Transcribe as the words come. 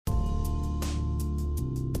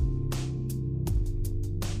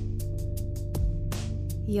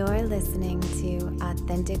You're listening to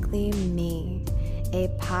Authentically Me, a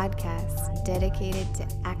podcast dedicated to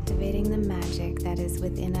activating the magic that is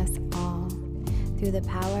within us all through the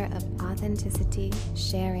power of authenticity,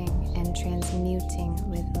 sharing, and transmuting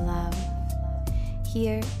with love.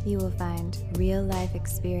 Here, you will find real-life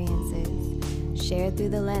experiences shared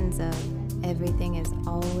through the lens of everything is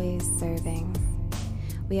always serving.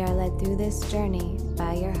 We are led through this journey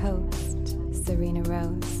by your host, Serena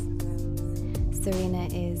Rose. Serena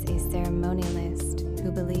is a ceremonialist who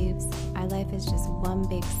believes our life is just one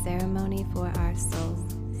big ceremony for our soul.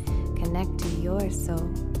 Connect to your soul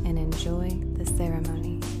and enjoy the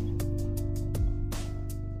ceremony.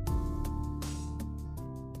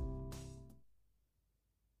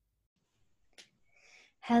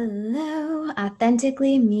 Hello,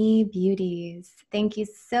 Authentically Me beauties. Thank you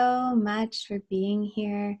so much for being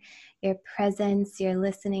here. Your presence, your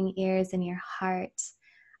listening ears, and your heart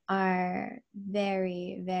are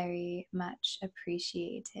very, very much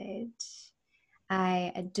appreciated.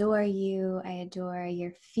 I adore you. I adore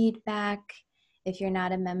your feedback. If you're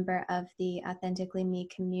not a member of the Authentically Me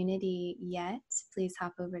community yet, please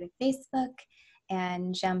hop over to Facebook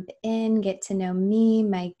and jump in, get to know me,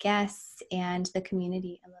 my guests, and the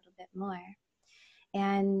community a little bit more.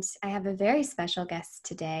 And I have a very special guest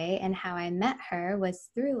today, and how I met her was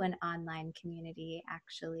through an online community,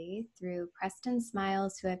 actually, through Preston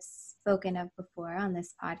Smiles, who I've spoken of before on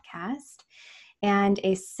this podcast, and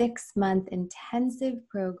a 6-month intensive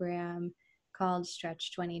program called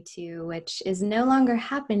Stretch 22, which is no longer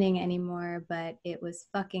happening anymore, but it was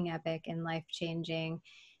fucking epic and life-changing.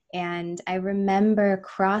 And I remember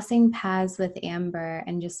crossing paths with Amber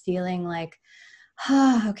and just feeling like,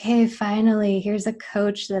 okay, finally, here's a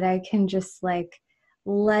coach that I can just like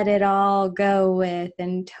let it all go with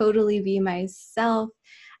and totally be myself.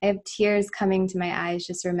 I have tears coming to my eyes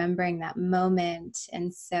just remembering that moment.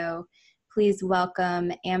 And so please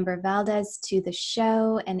welcome Amber Valdez to the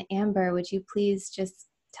show. And Amber, would you please just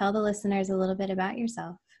tell the listeners a little bit about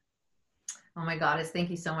yourself? Oh my goddess,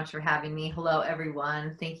 thank you so much for having me. Hello,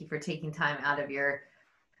 everyone. Thank you for taking time out of your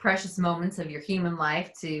precious moments of your human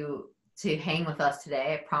life to hang with us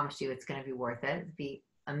today. I promise you it's going to be worth it. It'll be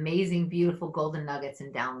amazing, beautiful golden nuggets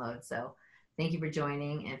and downloads. So thank you for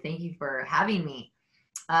joining and thank you for having me.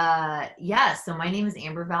 So my name is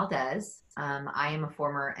Amber Valdez. I am a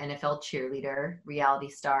former NFL cheerleader, reality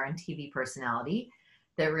star, and TV personality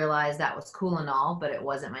that realized that was cool and all, but it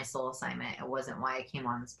wasn't my soul assignment. It wasn't why I came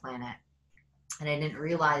on this planet. And I didn't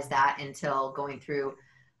realize that until going through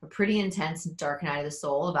a pretty intense dark night of the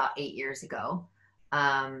soul about 8 years ago,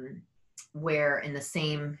 where in the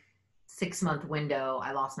same 6-month window,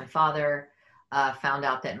 I lost my father, found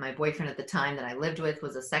out that my boyfriend at the time that I lived with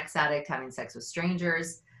was a sex addict, having sex with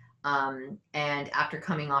strangers. And after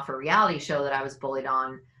coming off a reality show that I was bullied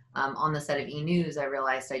on the set of E! News, I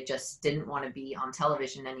realized I just didn't want to be on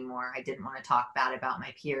television anymore. I didn't want to talk bad about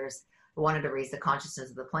my peers. I wanted to raise the consciousness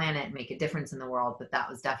of the planet and make a difference in the world, but that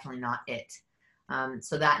was definitely not it.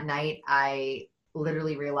 So that night, I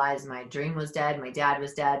literally realized my dream was dead, my dad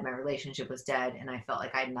was dead, my relationship was dead, and I felt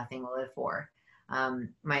like I had nothing to live for.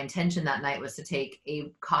 My intention that night was to take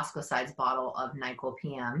a Costco-sized bottle of NyQuil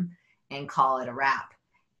PM and call it a wrap.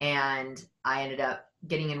 And I ended up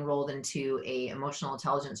getting enrolled into a emotional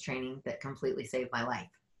intelligence training that completely saved my life.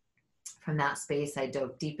 From that space, I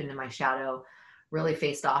dove deep into my shadow, really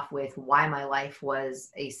faced off with why my life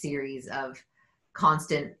was a series of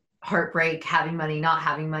constant heartbreak, having money, not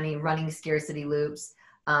having money, running scarcity loops,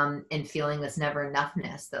 and feeling this never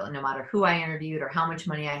enoughness that no matter who I interviewed or how much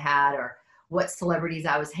money I had or what celebrities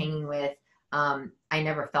I was hanging with, I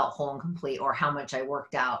never felt whole and complete, or how much I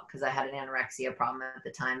worked out, because I had an anorexia problem at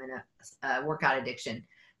the time and a workout addiction,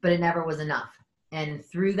 but it never was enough. And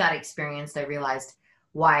through that experience, I realized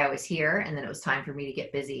why I was here, and then it was time for me to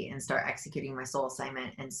get busy and start executing my soul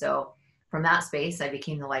assignment. And so from that space, I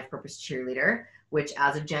became the Life Purpose Cheerleader, which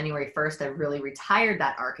as of January 1st, I really retired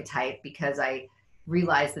that archetype because I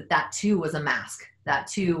realized that that too was a mask. That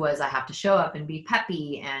too was I have to show up and be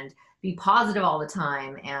peppy and be positive all the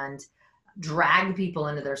time and drag people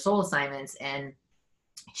into their soul assignments and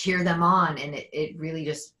cheer them on. And it really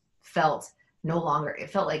just felt no longer, it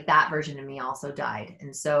felt like that version of me also died.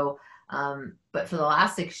 And so but for the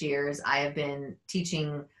last 6 years, I have been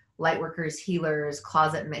teaching light workers, healers,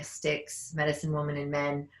 closet mystics, medicine women and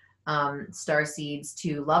men, starseeds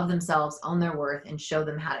to love themselves, own their worth, and show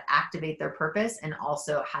them how to activate their purpose and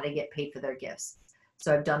also how to get paid for their gifts.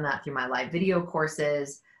 So I've done that through my live video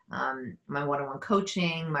courses, my one-on-one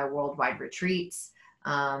coaching, my worldwide retreats,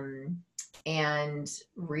 and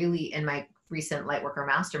really in my recent Lightworker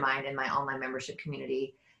Mastermind and my online membership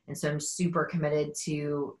community. And so I'm super committed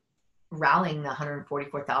to rallying the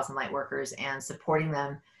 144,000 light workers and supporting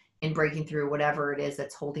them in breaking through whatever it is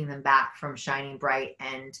that's holding them back from shining bright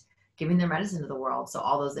and giving their medicine to the world, so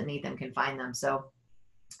all those that need them can find them. So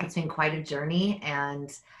it's been quite a journey.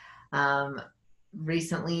 And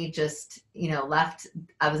recently just, left.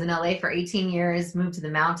 I was in LA for 18 years, moved to the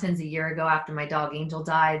mountains a year ago after my dog Angel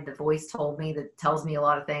died. The voice told me, that tells me a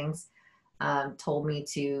lot of things, told me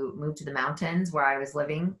to move to the mountains where I was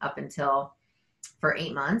living up until for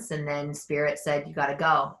 8 months. And then Spirit said, you got to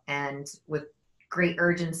go. And with great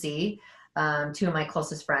urgency, two of my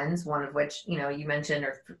closest friends, one of which, you mentioned,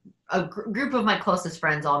 or a group of my closest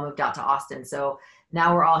friends all moved out to Austin. So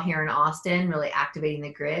now we're all here in Austin, really activating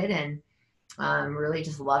the grid and really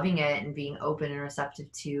just loving it and being open and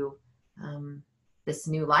receptive to this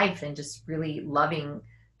new life, and just really loving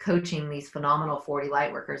coaching these phenomenal 40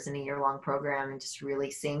 light workers in a year-long program, and just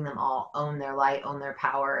really seeing them all own their light, own their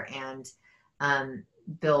power, and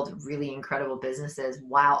build really incredible businesses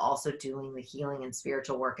while also doing the healing and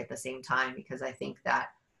spiritual work at the same time. Because I think that,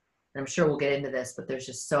 and I'm sure we'll get into this, but there's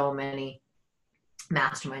just so many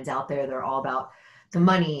masterminds out there. They're all about the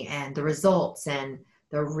money and the results, and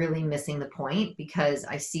they're really missing the point, because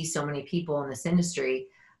I see so many people in this industry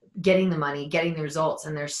getting the money, getting the results,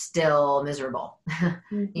 and they're still miserable.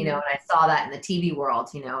 Mm-hmm. And I saw that in the TV world,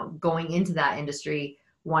 going into that industry,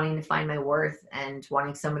 wanting to find my worth and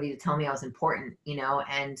wanting somebody to tell me I was important,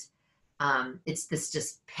 and it's this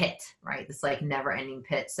just pit, right? This like never ending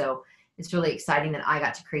pit. So it's really exciting that I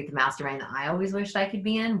got to create the mastermind that I always wished I could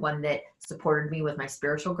be in, one that supported me with my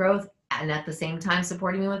spiritual growth and at the same time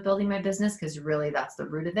supporting me with building my business, because really that's the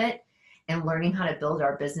root of it, and learning how to build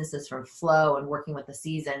our businesses from flow and working with the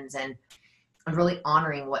seasons and really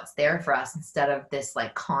honoring what's there for us, instead of this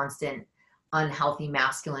like constant unhealthy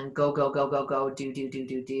masculine go, go, go, go, go, do, do, do,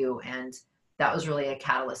 do, do. And that was really a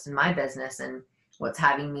catalyst in my business and what's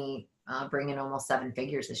having me bring in almost 7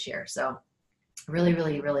 figures this year. So really,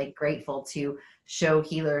 really, really grateful to show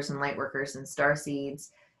healers and light workers and starseeds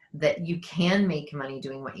that you can make money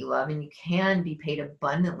doing what you love, and you can be paid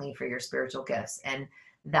abundantly for your spiritual gifts. And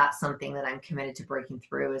that's something that I'm committed to breaking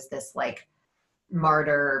through, is this like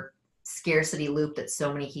martyr scarcity loop that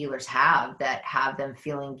so many healers have, that have them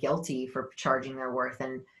feeling guilty for charging their worth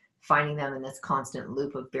and finding them in this constant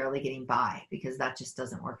loop of barely getting by, because that just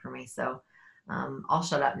doesn't work for me. So I'll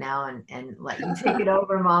shut up now and let you take it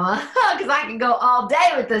over, Mama, because I can go all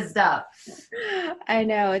day with this stuff. I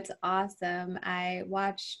know, it's awesome. I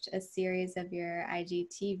watched a series of your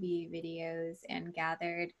IGTV videos and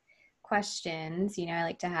gathered questions. I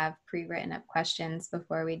like to have pre-written up questions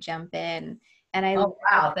before we jump in. And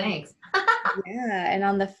wow, thanks. Yeah, and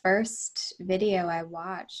on the first video I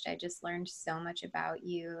watched, I just learned so much about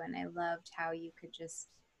you, and I loved how you could just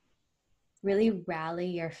really rally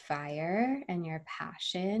your fire and your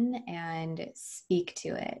passion and speak to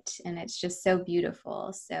it. And it's just so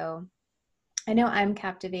beautiful. So I know I'm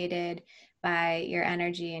captivated by your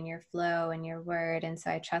energy and your flow and your word. And so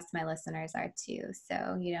I trust my listeners are too.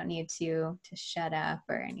 So you don't need to shut up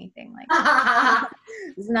or anything like that.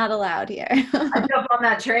 It's not allowed here. I jump on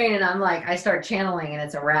that train and I'm like, I start channeling and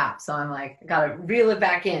it's a wrap. So I'm like, I got to reel it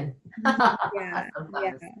back in. Yeah.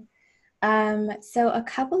 So a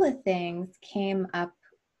couple of things came up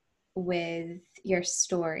with your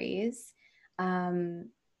stories.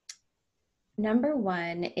 Number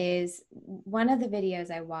one is, one of the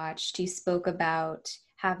videos I watched, you spoke about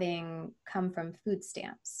having come from food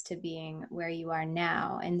stamps to being where you are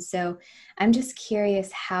now. And so I'm just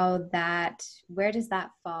curious where does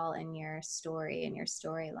that fall in your story, in your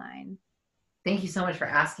storyline? Thank you so much for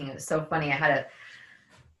asking. It was so funny. I had a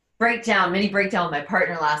mini breakdown with my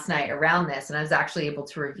partner last night around this, and I was actually able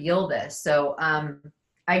to reveal this. So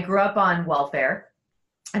I grew up on welfare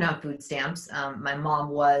and on food stamps. My mom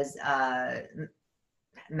was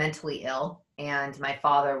mentally ill, and my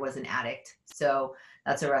father was an addict. So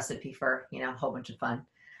that's a recipe for, a whole bunch of fun.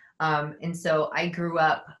 And so I grew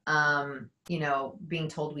up, being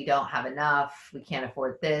told we don't have enough, we can't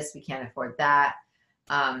afford this, we can't afford that.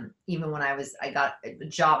 Even when I got a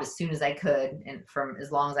job as soon as I could, and from as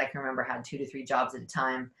long as I can remember, had 2 to 3 jobs at a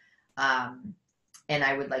time. And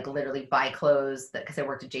I would like literally buy clothes because I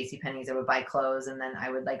worked at JCPenney's. I would buy clothes and then I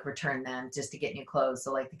would like return them just to get new clothes.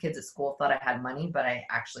 So like the kids at school thought I had money, but I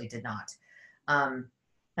actually did not. And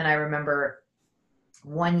I remember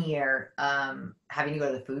one year having to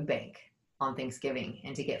go to the food bank on Thanksgiving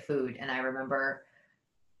and to get food. And I remember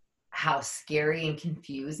how scary and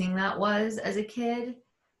confusing that was as a kid.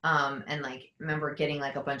 And like remember getting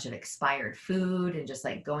like a bunch of expired food and just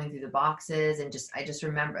like going through the boxes and I just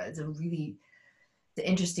remember it's a really an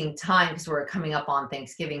interesting time because we're coming up on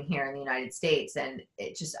Thanksgiving here in the United States. And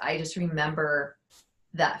I just remember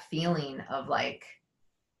that feeling of like,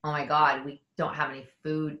 oh my God, we don't have any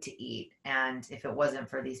food to eat. And if it wasn't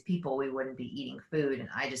for these people, we wouldn't be eating food. And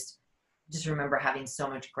I just remember having so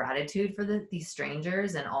much gratitude for these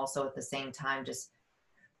strangers, and also at the same time just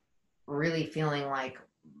really feeling like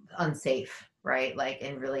unsafe, right? Like,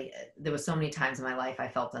 and really there was so many times in my life I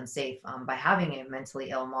felt unsafe by having a mentally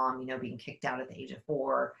ill mom, you know, being kicked out at the age of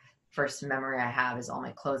 4. First memory I have is all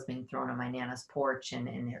my clothes being thrown on my nana's porch and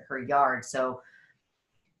in her yard. So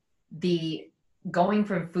the going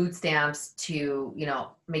from food stamps to, you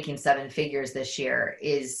know, making 7 figures this year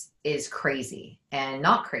is crazy, and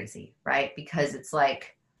not crazy, right? Because it's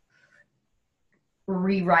like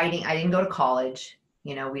rewriting. I didn't go to college.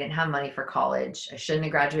 You know, we didn't have money for college. I shouldn't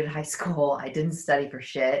have graduated high school. I didn't study for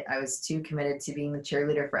shit. I was too committed to being the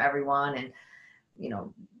cheerleader for everyone, and, you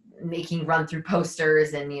know, making run through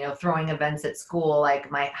posters and, you know, throwing events at school. Like,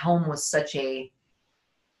 my home was such a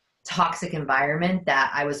toxic environment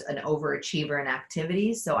that I was an overachiever in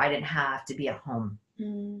activities. So I didn't have to be at home,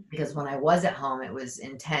 because when I was at home, it was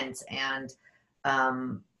intense. And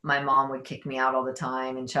my mom would kick me out all the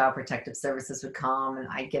time, and Child Protective Services would come, and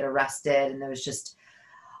I'd get arrested. And there was just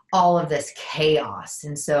all of this chaos.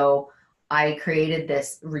 And so I created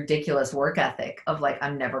this ridiculous work ethic of like,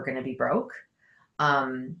 I'm never going to be broke.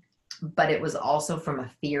 But it was also from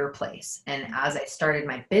a fear place. And as I started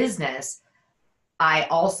my business, I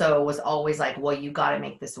also was always like, well, you got to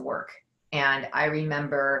make this work. And I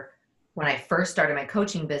remember when I first started my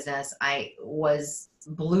coaching business, I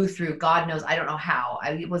blew through, God knows, I don't know how.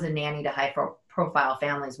 I was a nanny to high profile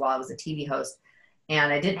families while I was a TV host,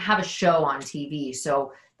 and I didn't have a show on TV.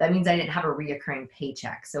 So that means I didn't have a reoccurring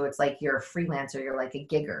paycheck. So it's like you're a freelancer, you're like a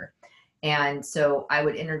gigger. And so I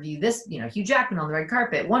would interview this, you know, Hugh Jackman on the red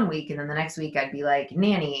carpet one week, and then the next week I'd be like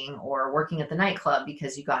nannying or working at the nightclub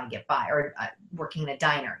because you got to get by, or working in a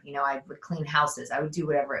diner. You know, I would clean houses. I would do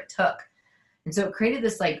whatever it took. And so it created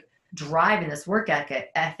this like drive and this work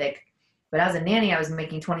ethic. But as a nanny, I was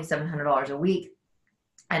making $2,700 a week.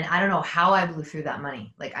 And I don't know how I blew through that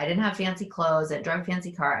money. Like, I didn't have fancy clothes. I didn't drive a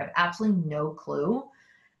fancy car. I have absolutely no clue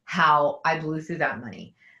how I blew through that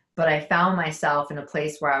money. But I found myself in a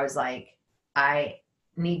place where I was like, I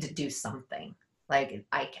need to do something. Like,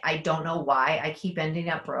 I don't know why I keep ending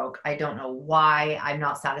up broke. I don't know why I'm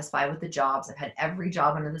not satisfied with the jobs. I've had every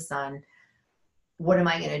job under the sun. What am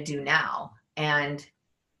I going to do now? And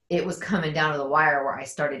it was coming down to the wire where I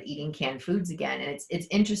started eating canned foods again. And it's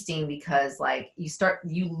interesting because like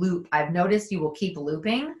you loop. I've noticed you will keep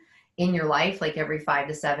looping in your life, like every 5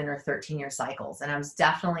 to 7 or 13-year cycles. And I was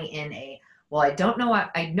definitely in well, I don't know.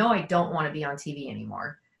 I know I don't want to be on TV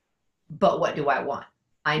anymore, but what do I want?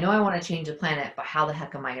 I know I want to change the planet, but how the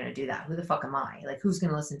heck am I going to do that? Who the fuck am I? Like, who's going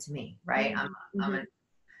to listen to me? Right.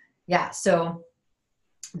 Yeah. So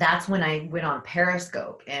that's when I went on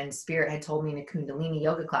Periscope, and Spirit had told me in a Kundalini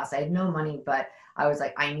yoga class. I had no money, but I was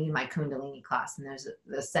like, I need my Kundalini class. And there's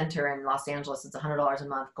the center in Los Angeles. It's $100 a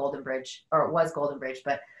month, Golden Bridge, or it was Golden Bridge,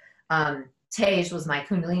 but Tej was my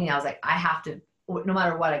Kundalini. I was like, I have to, no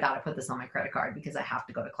matter what, I got to put this on my credit card because I have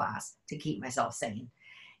to go to class to keep myself sane.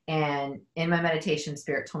 And in my meditation,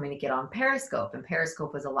 Spirit told me to get on Periscope, and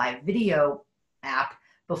Periscope was a live video app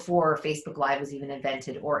before Facebook Live was even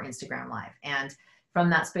invented, or Instagram Live. And from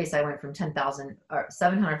that space, I went from 10,000 or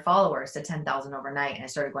 700 followers to 10,000 overnight. And I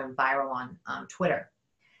started going viral on Twitter.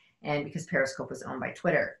 And because Periscope was owned by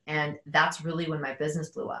Twitter. And that's really when my business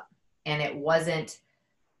blew up. And it wasn't,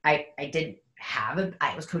 I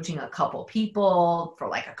was coaching a couple people for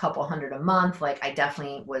like a couple hundred a month. Like, I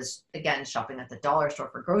definitely was, again, shopping at the dollar store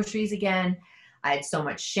for groceries again. I had so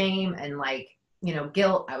much shame and like, you know,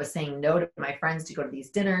 guilt. I was saying no to my friends to go to these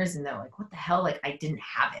dinners, and they're like, what the hell? Like, I didn't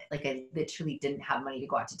have it. Like, I literally didn't have money to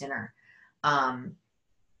go out to dinner.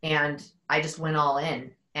 And I just went all in.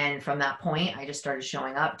 And from that point, I just started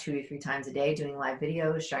showing up 2 to 3 times a day, doing live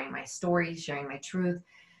videos, sharing my stories, sharing my truth.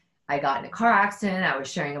 I got in a car accident. I was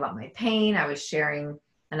sharing about my pain. I was sharing,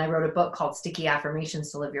 and I wrote a book called Sticky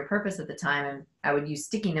Affirmations to Live Your Purpose at the time. And I would use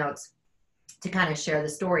sticky notes to kind of share the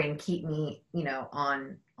story and keep me, you know,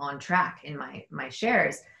 on track in my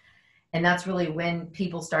shares. And that's really when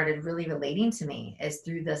people started really relating to me, is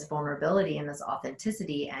through this vulnerability and this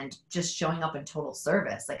authenticity and just showing up in total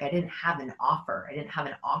service. Like, I didn't have an offer. I didn't have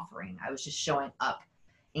an offering. I was just showing up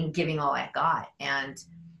and giving all I got. And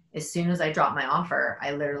as soon as I dropped my offer,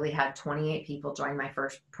 I literally had 28 people join my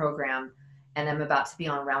first program, and I'm about to be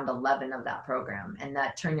on round 11 of that program. And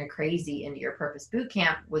that Turn Your Crazy into Your Purpose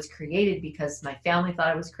Bootcamp was created because my family thought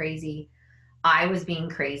I was crazy. I was being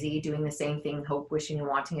crazy, doing the same thing, hope, wishing, and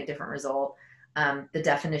wanting a different result. The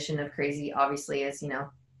definition of crazy obviously is,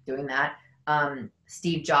 doing that.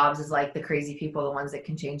 Steve Jobs is like the crazy people, the ones that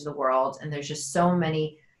can change the world. And there's just so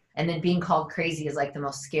many. And then being called crazy is like the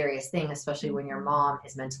most scariest thing, especially when your mom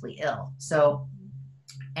is mentally ill. So,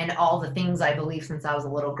 and all the things I believe since I was a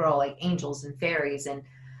little girl, like angels and fairies and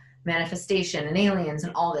manifestation and aliens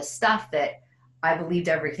and all this stuff, that I believed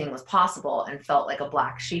everything was possible and felt like a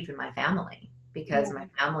black sheep in my family, because my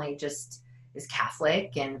family just is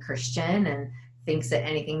Catholic and Christian and thinks that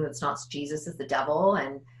anything that's not Jesus is the devil.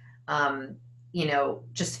 And,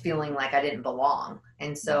 just feeling like I didn't belong.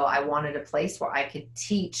 And so I wanted a place where I could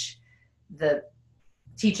teach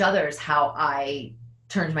others how I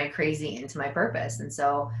turned my crazy into my purpose. And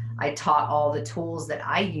so I taught all the tools that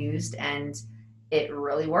I used, and it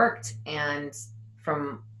really worked. And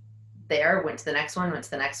from there, went to the next one,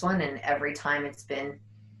 and every time it's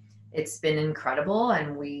been incredible.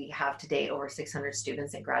 And we have to date over 600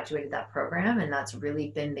 students that graduated that program, and that's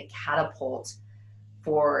really been the catapult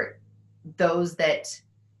for those that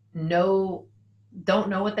don't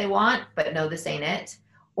know what they want but know this ain't it,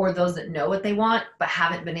 or those that know what they want but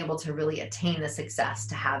haven't been able to really attain the success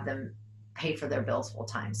to have them pay for their bills full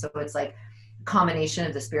time. So it's like a combination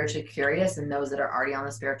of the spiritually curious and those that are already on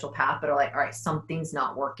the spiritual path but are like, all right, something's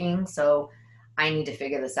not working, so I need to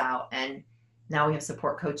figure this out. And now we have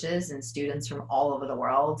support coaches and students from all over the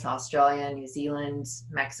world, Australia, New Zealand,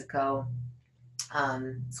 Mexico,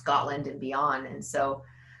 Scotland, and beyond. And so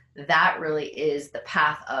that really is the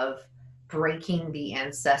path of breaking the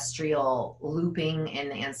ancestral looping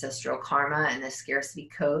and the ancestral karma and the scarcity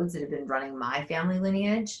codes that have been running my family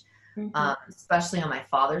lineage, especially on my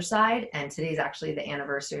father's side. And today's actually the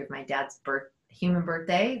anniversary of my dad's human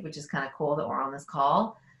birthday, which is kind of cool that we're on this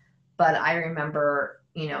call. But I remember,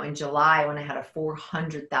 in July when I had a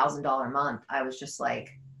 $400,000 month, I was just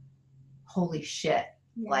like, holy shit.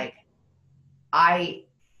 Yeah. Like,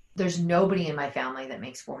 there's nobody in my family that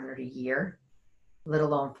makes 400 a year, let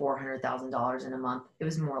alone $400,000 in a month. It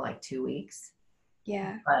was more like 2 weeks.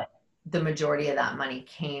 Yeah. But the majority of that money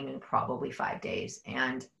came in probably 5 days.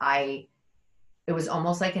 And it was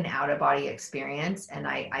almost like an out of body experience. And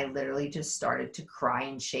I literally just started to cry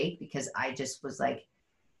and shake, because I just was like,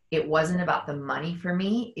 it wasn't about the money for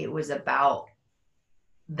me. It was about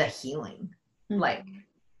the healing. Like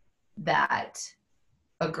that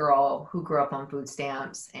a girl who grew up on food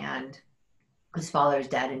stamps and whose father's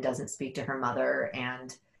dead and doesn't speak to her mother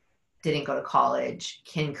and didn't go to college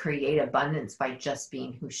can create abundance by just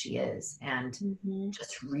being who she is and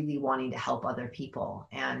just really wanting to help other people.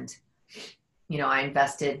 And, I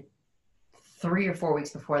invested 3 or 4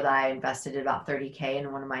 weeks before that, I invested about $30K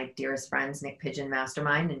in one of my dearest friends, Nick Pigeon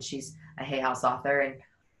Mastermind, and she's a Hay House author. And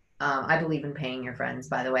I believe in paying your friends,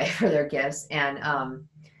 by the way, for their gifts.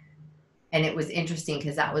 And it was interesting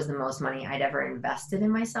because that was the most money I'd ever invested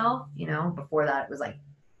in myself. Before that, it was like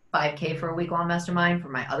 $5K for a week-long mastermind for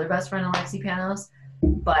my other best friend, Alexi Panos.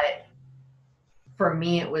 But for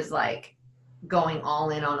me, it was like going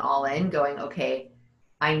all in on all in, going, okay,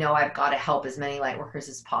 I know I've got to help as many light workers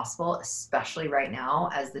as possible, especially right now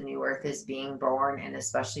as the new earth is being born and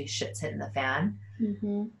especially shit's hitting the fan.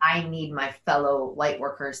 I need my fellow light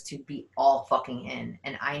workers to be all fucking in,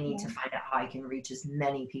 and I need to find out how I can reach as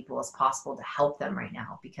many people as possible to help them right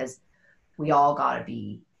now, because we all got to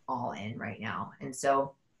be all in right now. And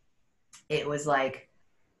so it was like,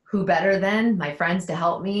 who better than my friends to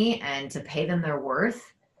help me and to pay them their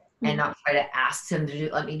worth and not try to ask them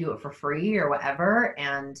to let me do it for free or whatever.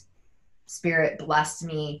 And Spirit blessed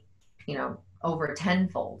me, over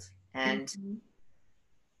tenfold. And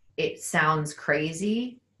it sounds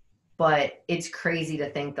crazy, but it's crazy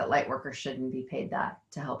to think that light workers shouldn't be paid that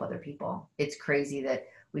to help other people. It's crazy that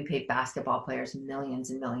we pay basketball players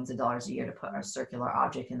millions and millions of dollars a year to put a circular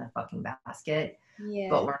object in the fucking basket.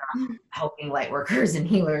 But we're not helping light workers and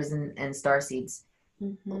healers and starseeds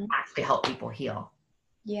actually help people heal.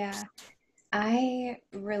 Yeah. I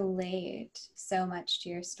relate so much to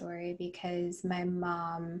your story because my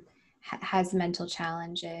mom has mental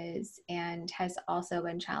challenges and has also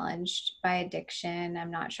been challenged by addiction.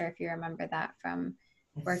 I'm not sure if you remember that from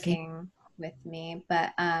working with me,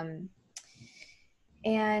 but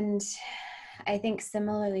and I think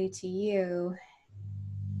similarly to you,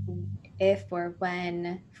 if or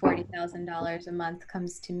when $40,000 a month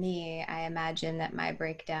comes to me, I imagine that my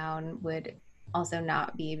breakdown would also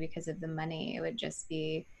not be because of the money. It would just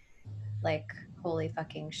be like, holy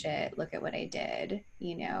fucking shit, look at what I did.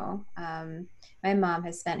 My mom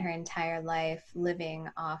has spent her entire life living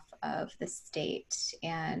off of the state,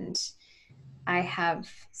 and I have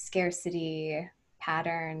scarcity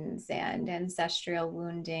patterns and ancestral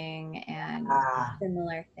wounding and Ah,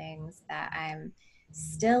 similar things that I'm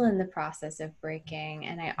still in the process of breaking.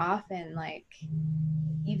 And I often, like,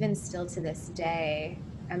 even still to this day,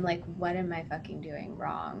 I'm like, what am I fucking doing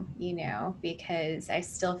wrong? You know, because I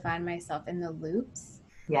still find myself in the loops.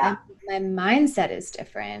 yeah. My mindset is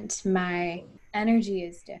different. My energy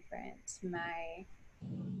is different. My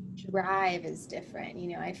drive is different.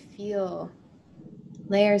 You know, I feel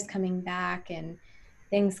layers coming back and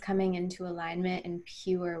things coming into alignment in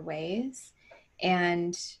pure ways.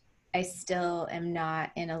 And I still am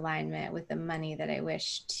not in alignment with the money that I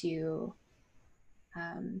wish to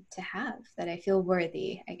have, that I feel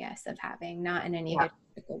worthy, I guess, of having, not in an Yeah.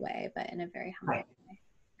 egotistical way, but in a very Right. humble way.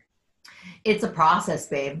 It's a process,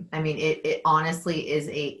 babe. I mean, it honestly is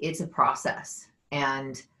it's a process.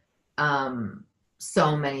 And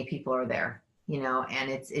so many people are there, you know, and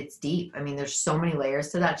it's deep. I mean, there's so many layers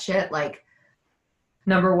to that shit. Like,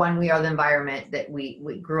 number one, we are the environment that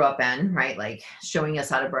we grew up in, right? Like showing us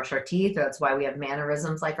how to brush our teeth. That's why we have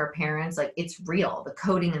mannerisms like our parents. Like, it's real. The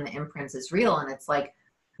coding and the imprints is real. And it's like,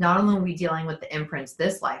 not only are we dealing with the imprints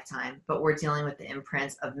this lifetime, but we're dealing with the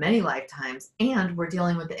imprints of many lifetimes. And we're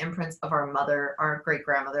dealing with the imprints of our mother, our great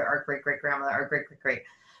grandmother, our great great grandmother, our great great great.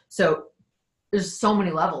 So there's so many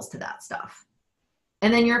levels to that stuff.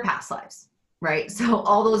 And then your past lives, right? So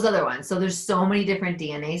all those other ones. So there's so many different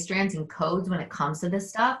DNA strands and codes when it comes to this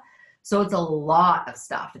stuff. So it's a lot of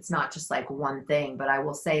stuff. It's not just like one thing, but I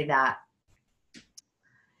will say that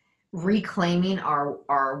reclaiming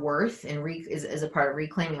our worth and is a part of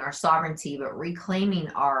reclaiming our sovereignty, but reclaiming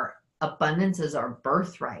our abundance as our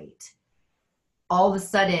birthright. All of a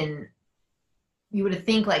sudden, you would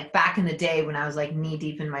think, like back in the day when I was like knee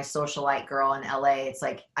deep in my socialite girl in LA, it's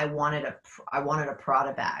like I wanted a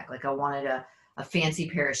Prada bag. Like I wanted a fancy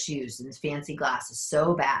pair of shoes and fancy glasses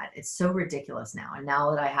so bad. It's so ridiculous now. And now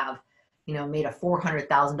that I have, you know, made a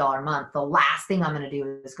 $400,000 month, the last thing I'm going to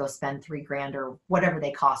do is go spend $3,000 or whatever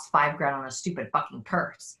they cost, $5,000 on a stupid fucking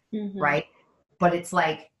purse. Mm-hmm. Right. But it's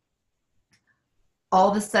like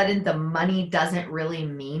all of a sudden the money doesn't really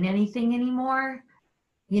mean anything anymore,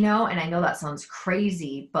 you know? And I know that sounds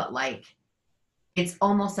crazy, but like, it's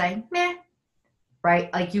almost like, meh,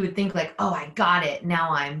 right? Like you would think like, oh, I got it.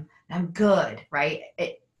 Now I'm good, right?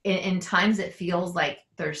 In times it feels like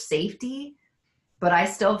there's safety, but I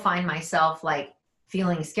still find myself like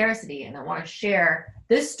feeling scarcity. And I want to share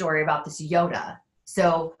this story about this Yoda.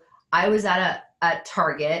 So I was at a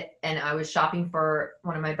Target and I was shopping for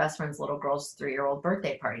one of my best friend's little girl's 3-year-old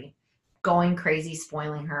birthday party, going crazy,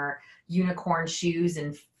 spoiling her, unicorn shoes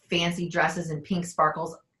and fancy dresses and pink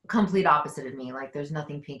sparkles, complete opposite of me. Like there's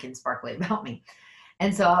nothing pink and sparkly about me.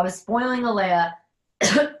 And so I was spoiling Alea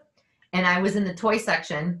and I was in the toy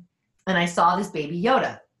section and I saw this baby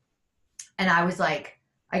Yoda. And I was like,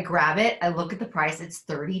 I grab it, I look at the price, it's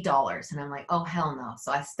 $30. And I'm like, oh, hell no.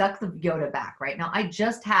 So I stuck the Yoda back, right? Now, I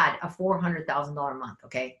just had a $400,000 month,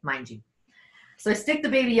 okay? Mind you. So I stick the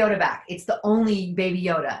baby Yoda back. It's the only baby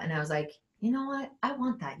Yoda. And I was like, you know what? I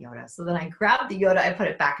want that Yoda. So then I grabbed the Yoda, I put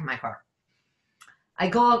it back in my car. I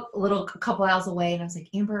go a couple aisles away and I was like,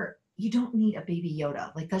 Amber, you don't need a baby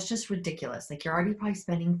Yoda. Like, that's just ridiculous. Like, you're already probably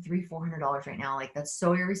spending $300-$400 right now. Like, that's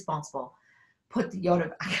so irresponsible. Put the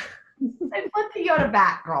Yoda back. I put the Yoda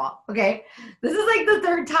back, girl. Okay. This is like the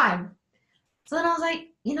third time. So then I was like,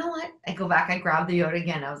 you know what? I go back, I grab the Yoda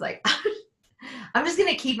again. I was like, I'm just going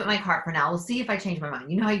to keep it in my cart for now. We'll see if I change my mind.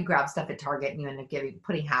 You know how you grab stuff at Target and you end up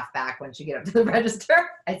putting half back once you get up to the register?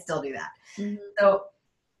 I still do that. Mm-hmm. So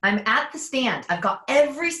I'm at the stand. I've got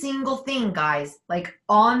every single thing, guys, like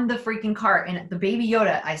on the freaking cart. And the baby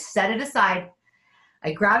Yoda, I set it aside.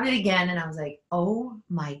 I grabbed it again and I was like, oh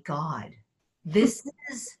my God, this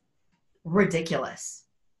is ridiculous.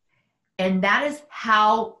 And that is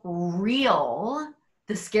how real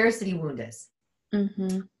the scarcity wound is.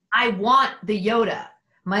 Mm-hmm. I want the Yoda.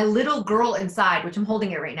 My little girl inside, which I'm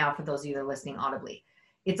holding it right now for those of you that are listening audibly.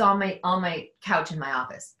 It's on my couch in my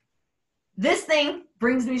office. This thing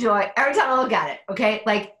brings me joy every time I look at it, okay?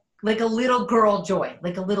 Like a little girl joy,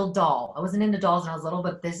 like a little doll. I wasn't into dolls when I was little,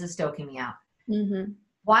 but this is stoking me out. Mm-hmm.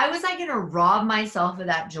 Why was I going to rob myself of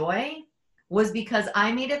that joy? Was because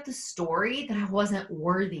I made up the story that I wasn't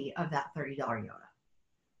worthy of that $30 Yoda.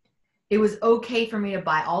 It was okay for me to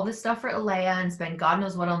buy all this stuff for Alea and spend God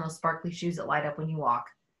knows what on those sparkly shoes that light up when you walk.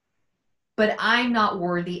 But I'm not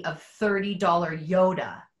worthy of $30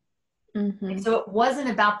 Yoda. Mm-hmm. And so it wasn't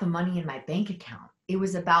about the money in my bank account. It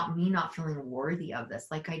was about me not feeling worthy of this,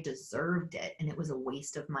 like I deserved it. And it was a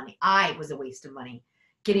waste of money. I was a waste of money.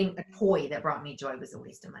 Getting a toy that brought me joy was a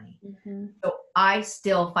waste of money. Mm-hmm. So I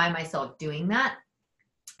still find myself doing that.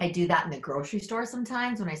 I do that in the grocery store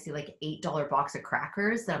sometimes when I see like $8 box of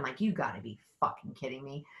crackers that I'm like, you gotta be fucking kidding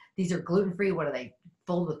me. These are gluten-free. What are they,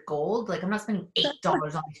 filled with gold? Like, I'm not spending $8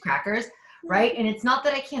 on these crackers, right? And it's not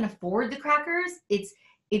that I can't afford the crackers.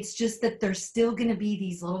 It's just that there's still gonna be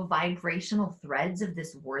these little vibrational threads of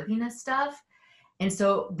this worthiness stuff. And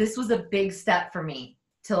so this was a big step for me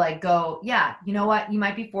to like go, yeah, you know what? You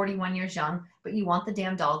might be 41 years young, but you want the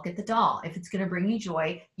damn doll, get the doll. If it's going to bring you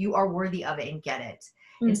joy, you are worthy of it and get it.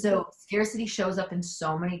 And so scarcity shows up in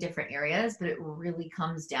so many different areas, but it really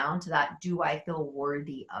comes down to that. Do I feel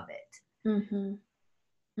worthy of it? Mm-hmm.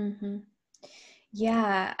 Mm-hmm.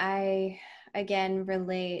 Yeah, I again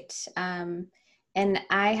relate. And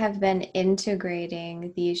I have been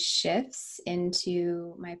integrating these shifts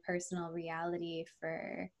into my personal reality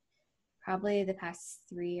for probably the past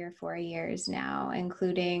 3 or 4 years now,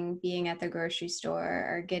 including being at the grocery store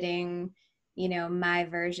or getting, my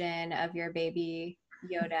version of your baby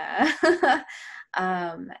Yoda.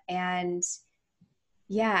 And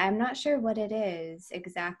yeah, I'm not sure what it is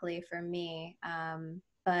exactly for me,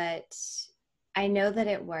 but I know that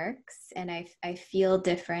it works and I feel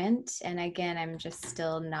different. And again, I'm just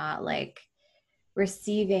still not like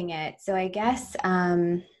receiving it. So I guess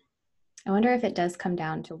I wonder if it does come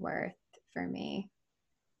down to worth for me.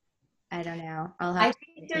 I don't know. I'll I have to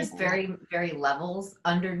think consider there's that. very, very levels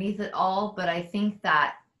underneath it all, but I think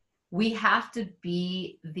that we have to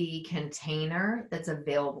be the container that's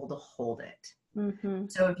available to hold it. Mm-hmm.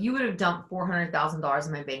 So if you would have dumped $400,000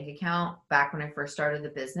 in my bank account back when I first started the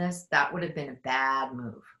business, that would have been a bad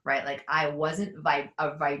move, right? Like I wasn't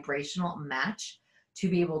a vibrational match to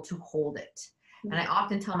be able to hold it. And I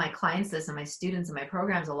often tell my clients this and my students in my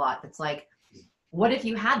programs a lot. That's like, what if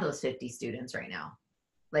you had those 50 students right now?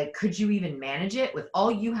 Like, could you even manage it with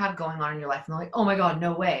all you have going on in your life? And they're like, oh my God,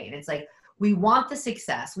 no way. And it's like, we want the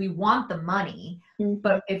success, we want the money, Mm-hmm.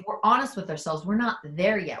 but if we're honest with ourselves, we're not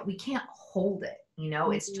there yet. We can't hold it.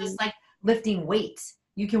 It's Mm-hmm. just like lifting weights.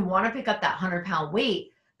 You can want to pick up that 100-pound weight,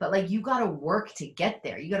 but like you got to work to get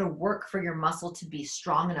there. You got to work for your muscle to be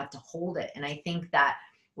strong enough to hold it. And I think that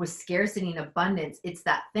with scarcity and abundance, it's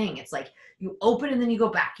that thing. It's like you open and then you go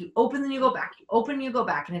back, you open, then you go back, you open and you go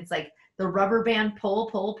back. And it's like the rubber band pull,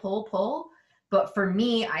 pull, pull, pull. But for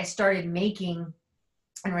me, I started making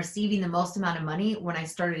and receiving the most amount of money when I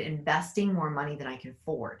started investing more money than I could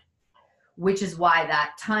afford, which is why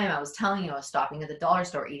that time I was telling you I was stopping at the dollar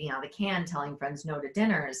store, eating out of the can, telling friends no to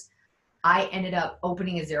dinners. I ended up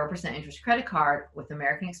opening a 0% interest credit card with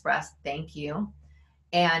American Express. Thank you.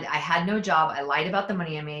 And I had no job. I lied about the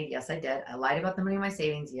money I made. Yes, I did. I lied about the money in my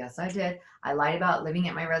savings. Yes, I did. I lied about living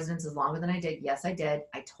at my residence as longer than I did. Yes, I did.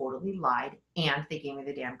 I totally lied. And they gave me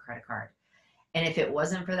the damn credit card. And if it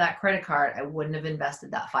wasn't for that credit card, I wouldn't have invested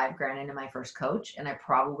that $5,000 into my first coach. And I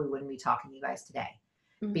probably wouldn't be talking to you guys today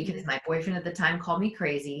because my boyfriend at the time called me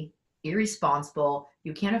crazy, irresponsible.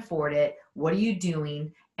 You can't afford it. What are you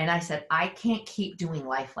doing? And I said, I can't keep doing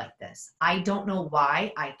life like this. I don't know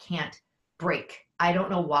why I can't break. I don't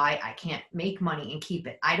know why I can't make money and keep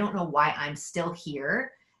it. I don't know why I'm still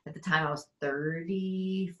here. At the time I was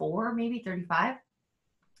 34, maybe 35.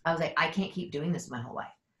 I was like, I can't keep doing this my whole life.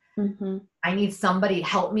 Mm-hmm. I need somebody to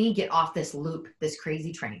help me get off this loop, this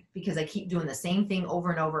crazy train, because I keep doing the same thing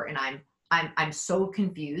over and over, and I'm so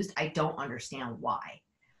confused. I don't understand why.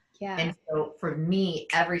 Yeah. And so for me,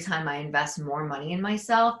 every time I invest more money in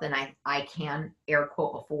myself than I can air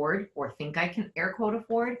quote afford or think I can air quote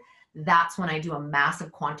afford, that's when I do a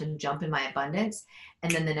massive quantum jump in my abundance.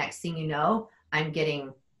 And then the next thing you know, I'm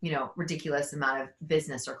getting, ridiculous amount of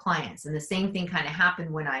business or clients. And the same thing kind of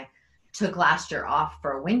happened when I took last year off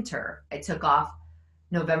for winter. I took off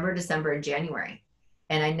November, December, and January.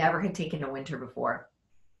 And I never had taken a winter before.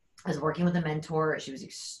 I was working with a mentor. She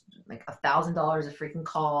was like $1,000 a freaking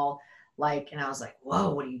call. And I was like, whoa,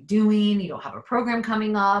 what are you doing? You don't have a program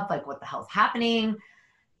coming up. Like, what the hell's happening?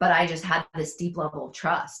 But I just had this deep level of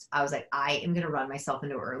trust. I was like, I am going to run myself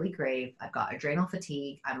into an early grave. I've got adrenal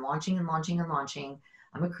fatigue. I'm launching and launching and launching.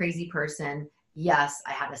 I'm a crazy person. Yes,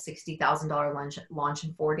 I had a $60,000 launch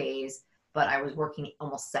in 4 days, but I was working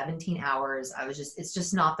almost 17 hours. It's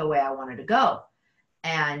just not the way I wanted to go.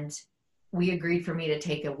 And we agreed for me to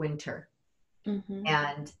take a winter. Mm-hmm.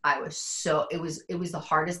 And it was the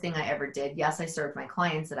hardest thing I ever did. Yes, I served my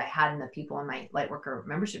clients that I had and the people in my Lightworker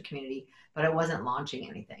membership community, but I wasn't launching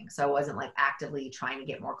anything. So I wasn't like actively trying to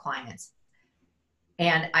get more clients.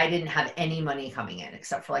 And I didn't have any money coming in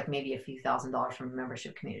except for like maybe a few $1,000s from the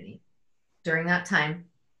membership community. During that time,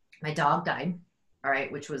 my dog died, all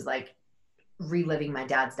right, which was like reliving my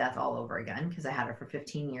dad's death all over again because I had her for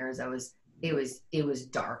 15 years. It was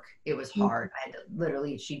dark. It was hard. I had to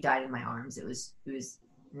literally, she died in my arms. It was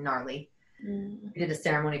gnarly. Mm. We did a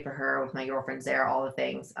ceremony for her with my girlfriends there, all the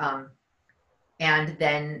things. And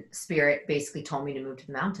then Spirit basically told me to move to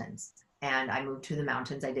the mountains. And I moved to the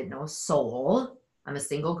mountains. I didn't know a soul. I'm a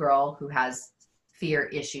single girl who has fear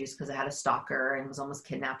issues because I had a stalker and was almost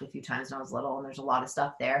kidnapped a few times when I was little. And there's a lot of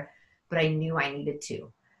stuff there. But I knew I needed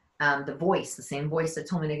to. The same voice that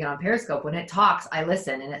told me to get on Periscope, when it talks, I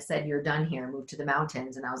listen, and it said, "You're done here, move to the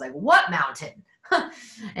mountains." And I was like, what mountain?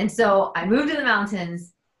 And so I moved to the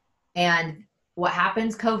mountains, and what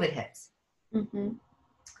happens? COVID hits. Mm-hmm.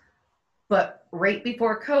 But right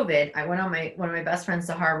before COVID, I went on one of my best friends,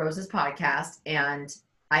 Sahara Rose's podcast, and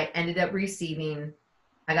I ended up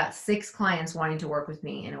I got 6 clients wanting to work with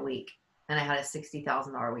me in a week, and I had a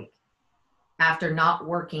 $60,000 week after not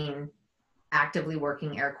actively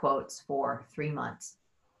working, air quotes, for 3 months.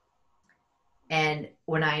 And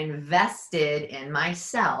when I invested in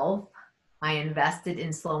myself, I invested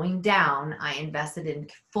in slowing down, I invested in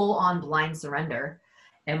full on blind surrender.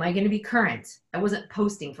 Am I going to be current? I wasn't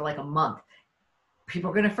posting for like a month.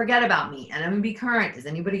 People are going to forget about me, and I'm going to be current. Is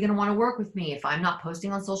anybody going to want to work with me if I'm not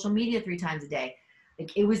posting on social media 3 times a day?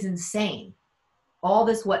 Like, it was insane. All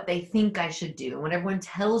this, what they think I should do, and what everyone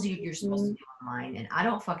tells you you're supposed to do online. And I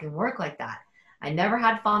don't fucking work like that. I never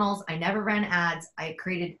had funnels. I never ran ads. I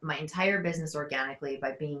created my entire business organically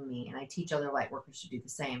by being me. And I teach other light workers to do the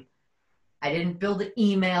same. I didn't build an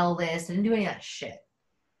email list. I didn't do any of that shit.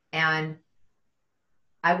 And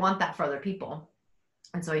I want that for other people.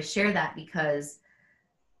 And so I share that because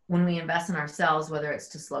when we invest in ourselves, whether it's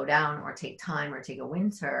to slow down or take time or take a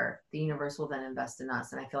winter, the universe will then invest in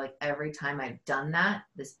us. And I feel like every time I've done that,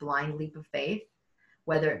 this blind leap of faith,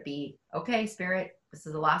 whether it be, okay, Spirit, this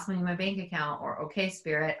is the last money in my bank account, or okay,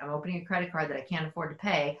 Spirit, I'm opening a credit card that I can't afford to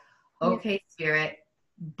pay. Okay, Spirit,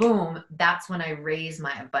 boom, that's when I raise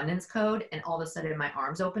my abundance code, and all of a sudden my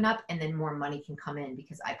arms open up, and then more money can come in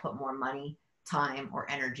because I put more money, time,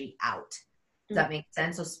 or energy out. Does that make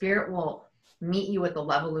sense? So Spirit will meet you at the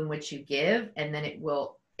level in which you give, and then it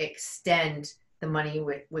will extend the money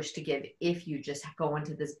you wish to give if you just go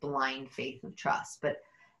into this blind faith of trust. But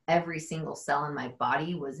every single cell in my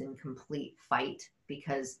body was in complete fight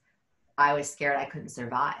because I was scared I couldn't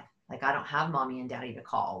survive. Like, I don't have mommy and daddy to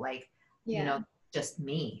call, like, you know, just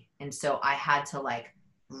me. And so I had to I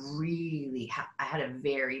had a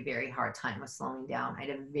very, very hard time with slowing down. I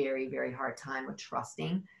had a very, very hard time with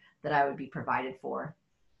trusting that I would be provided for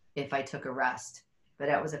if I took a rest. But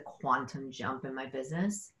that was a quantum jump in my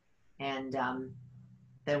business. And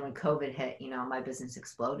then when COVID hit, my business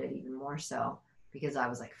exploded even more so, because I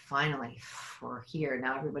was like, finally, we're here.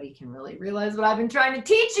 Now everybody can really realize what I've been trying to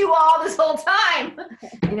teach you all this whole time.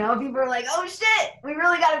 People are like, oh shit, we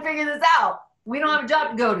really got to figure this out. We don't have a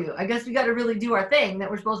job to go to. I guess we got to really do our thing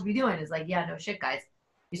that we're supposed to be doing. It's like, yeah, no shit, guys.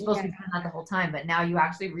 You're supposed to be doing that the whole time. But now you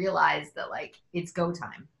actually realize that, like, it's go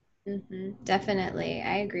time. Mm-hmm. Definitely.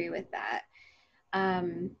 I agree with that.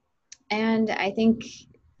 And I think,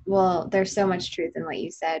 well, there's so much truth in what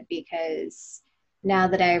you said, because now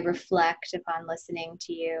that I reflect upon listening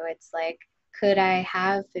to you, it's like, could I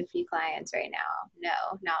have 50 clients right now?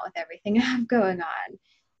 No, not with everything I have going on.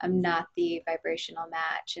 I'm not the vibrational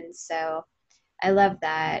match. And so I love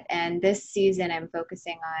that. And this season, I'm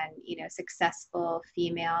focusing on, successful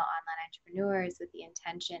female online entrepreneurs with the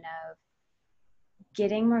intention of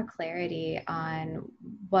getting more clarity on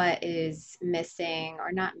what is missing,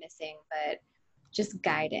 or not missing, but just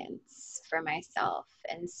guidance for myself.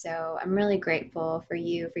 And so I'm really grateful for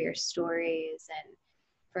you, for your stories, and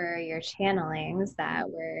for your channelings that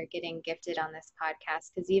we're getting gifted on this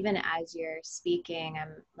podcast. Because even as you're speaking,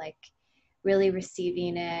 I'm like really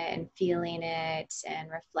receiving it and feeling it and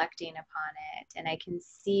reflecting upon it. And I can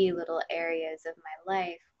see little areas of my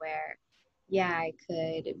life where, yeah, I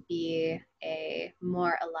could be a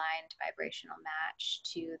more aligned vibrational match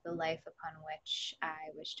to the life upon which I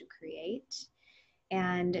wish to create.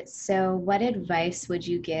 And so what advice would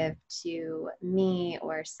you give to me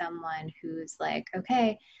or someone who's like,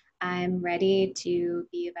 okay, I'm ready to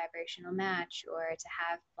be a vibrational match or to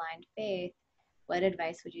have blind faith? What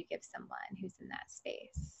advice would you give someone who's in that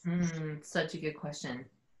space? Such a good question.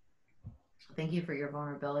 Thank you for your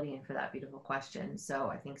vulnerability and for that beautiful question. So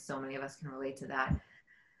I think so many of us can relate to that.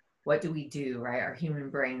 What do we do, right? Our human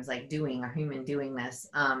brains, like our human doing this.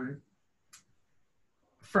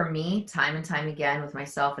 For me, time and time again with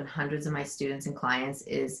myself and hundreds of my students and clients,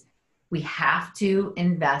 is we have to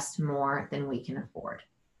invest more than we can afford.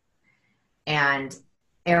 And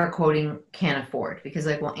air quoting, can't afford, because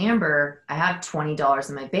like, well, Amber, I have $20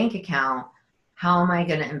 in my bank account. How am I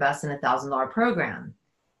going to invest in $1,000 program?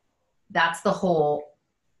 That's the whole,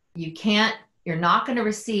 you can't you're not going to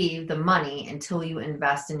receive the money until you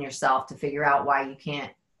invest in yourself to figure out why you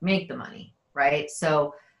can't make the money, right?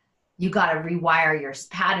 So you got to rewire your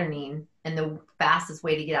patterning. And the fastest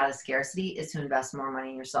way to get out of scarcity is to invest more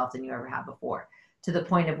money in yourself than you ever have before, to the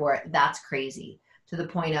point of where that's crazy, to the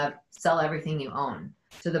point of sell everything you own,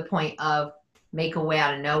 to the point of make a way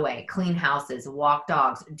out of no way, clean houses, walk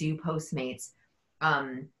dogs, do Postmates,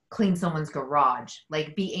 clean someone's garage,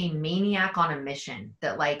 like be a maniac on a mission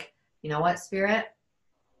that, like, you know what, Spirit,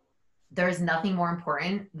 there is nothing more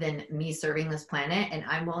important than me serving this planet, and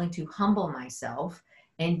I'm willing to humble myself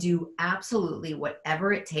and do absolutely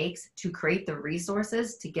whatever it takes to create the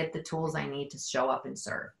resources to get the tools I need to show up and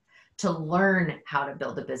serve, to learn how to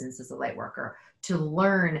build a business as a light worker, to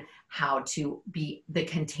learn how to be the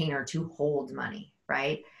container to hold money,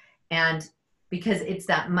 right? And because it's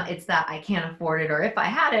that I can't afford it, or if I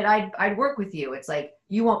had it, I'd work with you. It's like,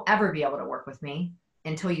 you won't ever be able to work with me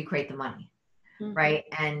until you create the money, right?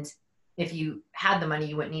 And if you had the money,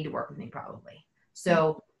 you wouldn't need to work with me probably.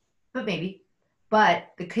 So, but maybe. But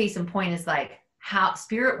the case in point is like, how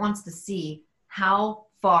Spirit wants to see, how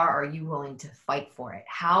far are you willing to fight for it?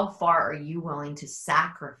 How far are you willing to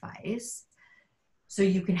sacrifice so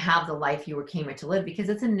you can have the life you were came here to live? Because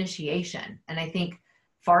it's an initiation. And I think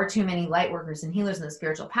far too many light workers and healers in the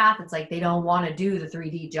spiritual path, it's like they don't want to do the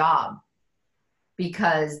 3D job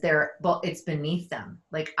because it's beneath them.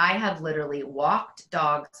 Like, I have literally walked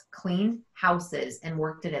dogs, cleaned houses, and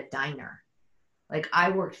worked at a diner. Like,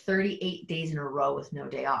 I worked 38 days in a row with no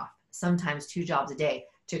day off, sometimes 2 jobs a day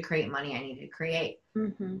to create money I needed to create.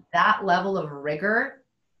 That level of rigor,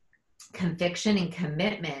 conviction, and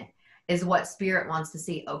commitment is what Spirit wants to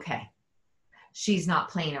see. Okay, she's not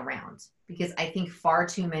playing around. Because I think far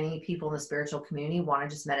too many people in the spiritual community want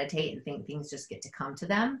to just meditate and think things just get to come to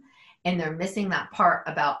them. And they're missing that part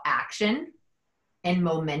about action and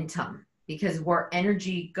momentum, because where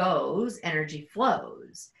energy goes, energy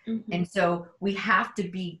flows. And so we got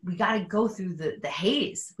to go through the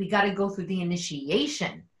haze. We got to go through the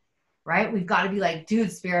initiation, right? We've got to be like,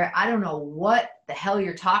 dude, Spirit, I don't know what the hell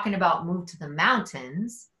you're talking about. Move to the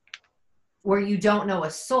mountains where you don't know a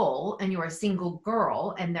soul and you're a single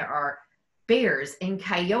girl and there are bears and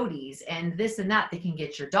coyotes and this and that can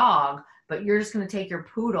get your dog, but you're just going to take your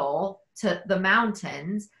poodle to the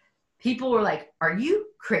mountains. People were like, are you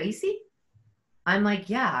crazy? I'm like,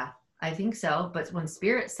 yeah, I think so. But when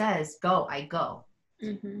Spirit says go, I go.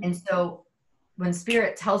 And so when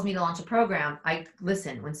Spirit tells me to launch a program, I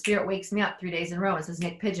listen. When Spirit wakes me up 3 days in a row and says,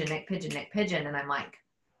 Nick Pigeon, Nick Pigeon, Nick Pigeon, and I'm like,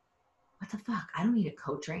 what the fuck? I don't need a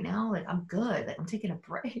coach right now. Like, I'm good. Like, I'm taking a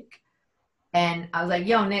break. And I was like,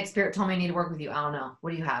 yo, Nick, Spirit told me I need to work with you. I don't know.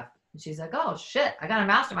 What do you have? And she's like, oh, shit, I got a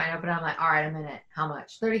mastermind open. I'm like, all right, I'm in it. How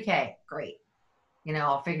much? $30K. Great.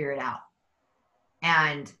 I'll figure it out.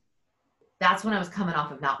 And that's when I was coming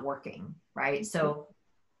off of not working, right? So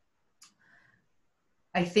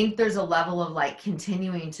I think there's a level of like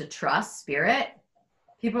continuing to trust Spirit.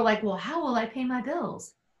 People are like, well, how will I pay my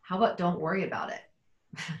bills? How about don't worry about it?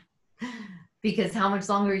 Because how much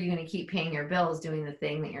longer are you going to keep paying your bills doing the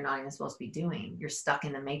thing that you're not even supposed to be doing? You're stuck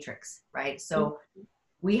in the matrix, right? So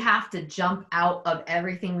we have to jump out of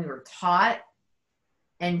everything we were taught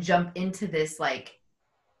and jump into this like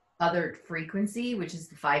other frequency, which is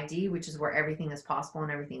the 5D, which is where everything is possible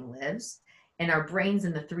and everything lives. And our brains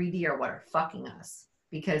in the 3D are what are fucking us,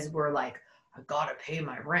 because we're like, I gotta pay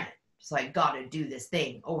my rent, so I gotta do this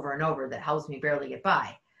thing over and over that helps me barely get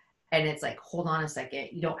by. And it's like, hold on a second.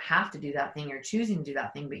 You don't have to do that thing. You're choosing to do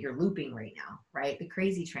that thing, but you're looping right now, right? The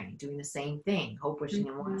crazy train, doing the same thing, hope, wishing,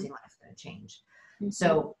 and wanting life's going to change.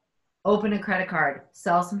 So open a credit card,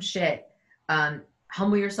 sell some shit,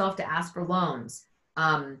 humble yourself to ask for loans,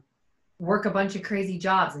 work a bunch of crazy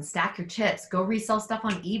jobs and stack your chips, go resell stuff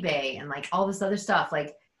on eBay and like all this other stuff.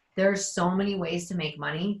 Like, there's so many ways to make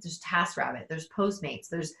money. There's TaskRabbit, there's Postmates,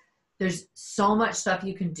 there's so much stuff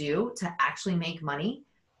you can do to actually make money.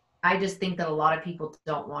 I just think that a lot of people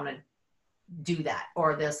don't want to do that,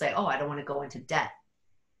 or they'll say, oh, I don't want to go into debt.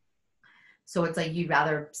 So it's like, you'd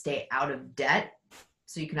rather stay out of debt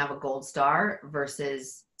so you can have a gold star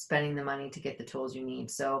versus spending the money to get the tools you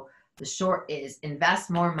need. So the short is,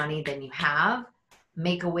 invest more money than you have,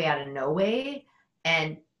 make a way out of no way,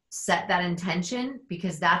 and set that intention,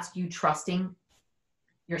 because that's you trusting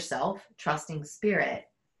yourself, trusting Spirit.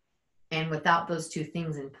 And without those two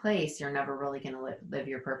things in place, you're never really going to live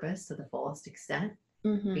your purpose to the fullest extent.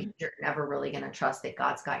 Because you're never really going to trust that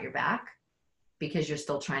God's got your back, because you're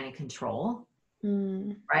still trying to control.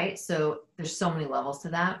 Right? So there's so many levels to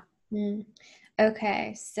that.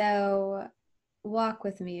 Okay. So walk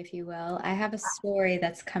with me, if you will. I have a story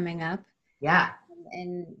that's coming up Yeah.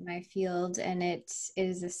 in my field, and it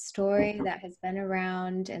is a story that has been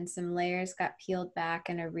around, and some layers got peeled back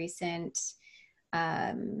in a recent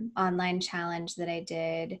online challenge that I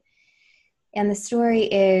did. And the story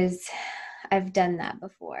is, I've done that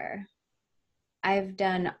before. I've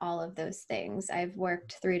done all of those things. I've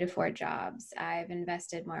worked 3 to 4 jobs. I've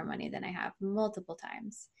invested more money than I have multiple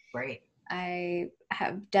times. Great. I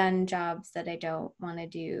have done jobs that I don't want to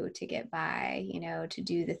do to get by, to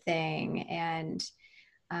do the thing. And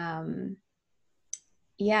um,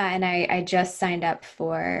 yeah, and I just signed up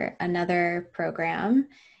for another program,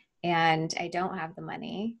 and I don't have the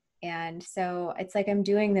money. And so it's like I'm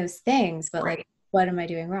doing those things, but like, Right. what am I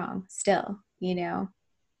doing wrong still?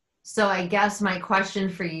 So I guess my question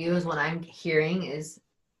for you is what I'm hearing is,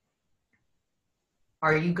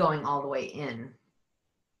 are you going all the way in?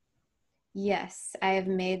 Yes, I have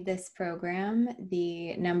made this program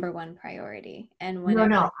the number one priority. And No, whenever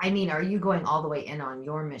no. I mean, are you going all the way in on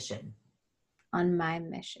your mission? on my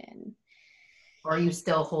mission, Or are you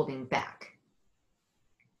still holding back?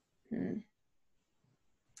 hmm,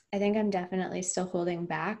 I think I'm definitely still holding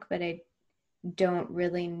back, but I don't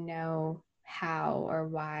really know how or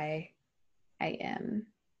why I am.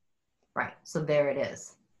 Right. So there it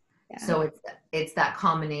is. Yeah. So it's that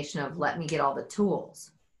combination of let me get all the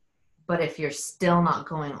tools. But if you're still not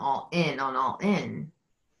going all in on all in,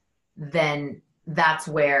 then that's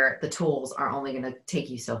where the tools are only going to take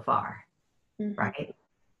you so far, Mm-hmm. right?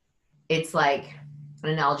 It's like an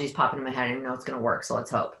analogy is popping in my head. I don't know it's going to work, so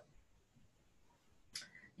let's hope.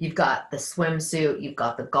 You've got the swimsuit, you've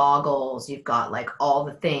got the goggles, you've got like all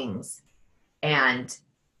the things, and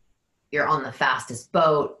you're on the fastest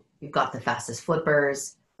boat, you've got the fastest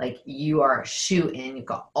flippers, like you are shooting, you've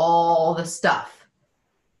got all the stuff.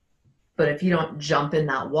 But if you don't jump in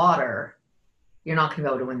that water, you're not going to be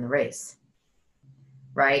able to win the race,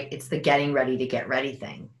 right? It's the getting ready to get ready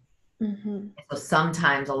thing. Mm-hmm. So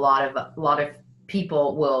sometimes a lot of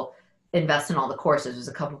people will invest in all the courses. There's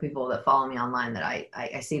a couple people that follow me online that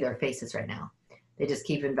I see their faces right now. They just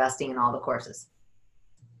keep investing in all the courses,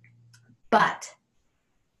 but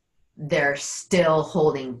they're still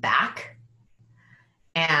holding back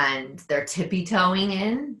and they're tippy toeing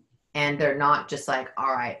in, and they're not just like,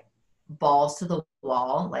 all right, balls to the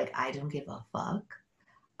wall. Like, I don't give a fuck.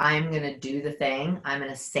 I'm going to do the thing. I'm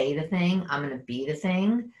going to say the thing. I'm going to be the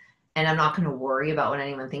thing. And I'm not going to worry about what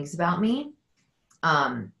anyone thinks about me,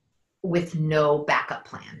 um, with no backup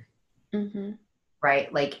plan, Mm-hmm.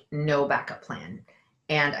 right? Like, no backup plan.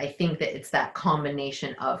 And I think that it's that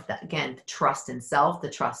combination of that, again, the trust in self, the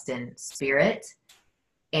trust in spirit.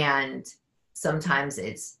 And sometimes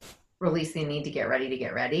it's releasing the need to get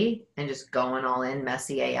ready and just going all in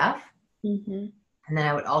messy AF. Mm-hmm. And then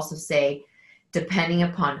I would also say, depending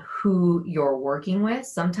upon who you're working with,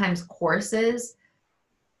 sometimes courses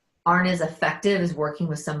aren't as effective as working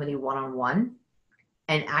with somebody one-on-one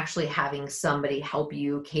and actually having somebody help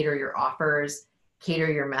you cater your offers,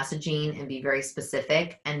 cater your messaging, and be very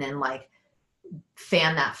specific, and then like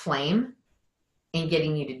fan that flame in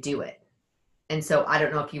getting you to do it. And so I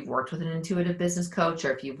don't know if you've worked with an intuitive business coach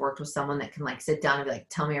or if you've worked with someone that can like sit down and be like,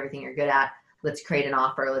 tell me everything you're good at. Let's create an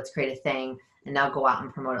offer. Let's create a thing. And now go out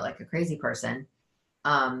and promote it like a crazy person,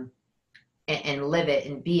 and live it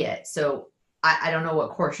and be it. So I don't know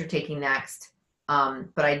what course you're taking next.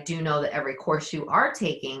 But I do know that every course you are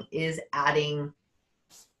taking is adding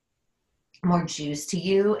more juice to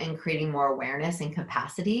you and creating more awareness and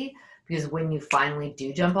capacity, because when you finally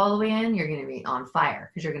do jump all the way in, you're going to be on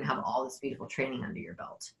fire because you're going to have all this beautiful training under your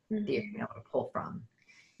belt that you're going to be able to pull from.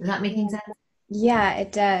 Is that making sense? Yeah,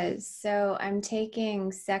 it does. So I'm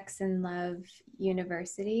taking Sex and Love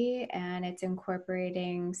University, and it's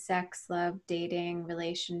incorporating sex, love, dating,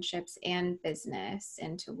 relationships, and business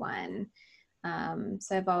into one.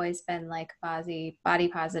 So I've always been like body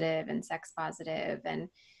positive and sex positive, and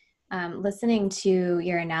listening to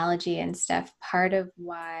your analogy and stuff, part of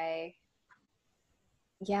why,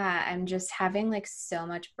 yeah, I'm just having like so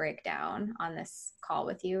much breakdown on this call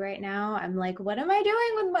with you right now. I'm like, what am I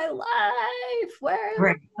doing with my life? Where am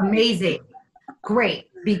Great. I? Amazing.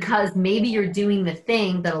 Great. Because maybe you're doing the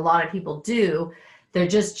thing that a lot of people do. They're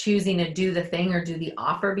just choosing to do the thing or do the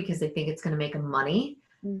offer because they think it's going to make them money,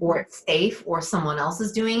 or Mm-hmm. it's safe, or someone else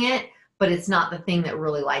is doing it, but it's not the thing that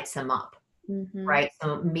really lights them up. Mm-hmm. Right.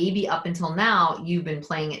 So maybe up until now, you've been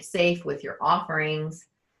playing it safe with your offerings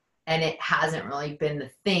and it hasn't really been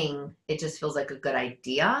the thing. It just feels like a good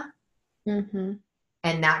idea. Mm-hmm.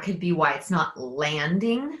 And that could be why it's not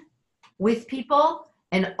landing with people.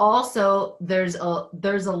 And also there's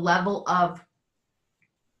a level of,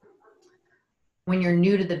 when you're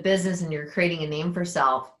new to the business and you're creating a name for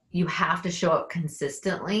self, you have to show up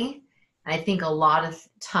consistently. I think a lot of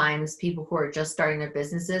times people who are just starting their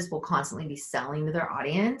businesses will constantly be selling to their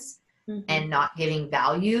audience and not giving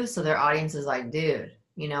value. So their audience is like, dude,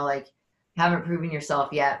 like you haven't proven yourself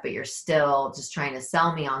yet, but you're still just trying to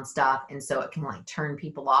sell me on stuff. And so it can like turn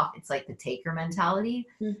people off. It's like the taker mentality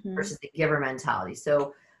versus the giver mentality.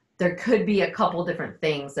 So there could be a couple different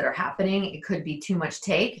things that are happening. It could be too much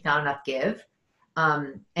take, not enough give.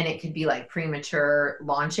 And it could be like premature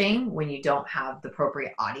launching when you don't have the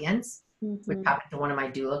appropriate audience, which happened to one of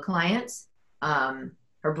my doula clients.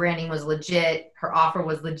 Her branding was legit. Her offer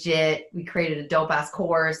was legit. We created a dope ass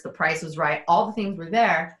course. The price was right. All the things were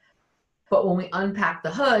there. But when we unpacked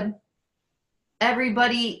the hood,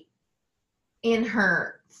 everybody in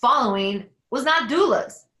her following was not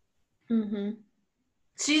doulas.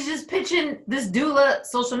 She's just pitching this doula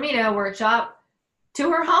social media workshop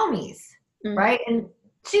to her homies, right? And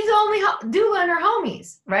she's the only doula in her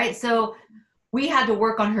homies, right? So we had to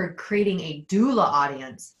work on her creating a doula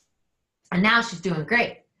audience. And now she's doing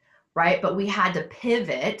great, right? But we had to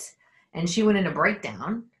pivot, and she went into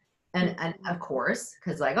breakdown. And of course,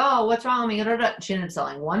 because like, oh, what's wrong with me? She ended up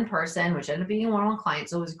selling one person, which ended up being a one-on-one client.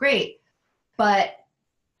 So it was great. But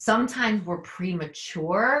sometimes we're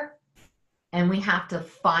premature and we have to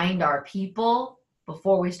find our people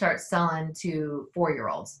before we start selling to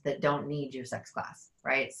 4-year-olds that don't need your sex class,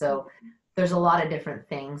 right? So there's a lot of different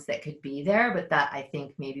things that could be there, but that I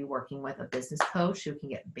think maybe working with a business coach who can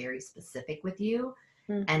get very specific with you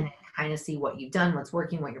and kind of see what you've done, what's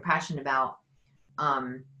working, what you're passionate about.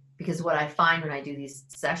 Because what I find when I do these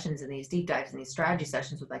sessions and these deep dives and these strategy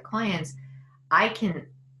sessions with my clients, I can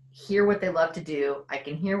hear what they love to do. I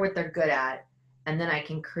can hear what they're good at. And then I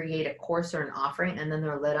can create a course or an offering, and then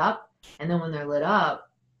they're lit up. And then when they're lit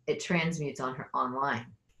up, it transmutes on her online.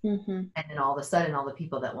 And then all of a sudden, all the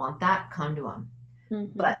people that want that come to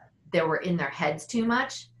them. But they were in their heads too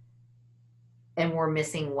much and were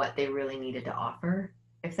missing what they really needed to offer,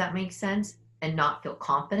 if that makes sense, and not feel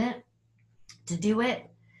confident to do it.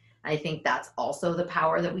 I think that's also the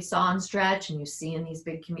power that we saw on Stretch, and you see in these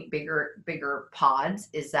bigger pods,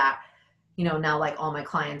 is that, now like all my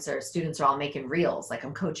clients or students are all making reels. Like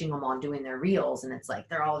I'm coaching them on doing their reels, and it's like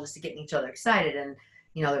they're all just getting each other excited, and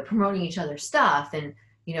they're promoting each other's stuff, and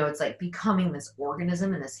it's like becoming this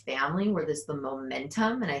organism and this family where there's the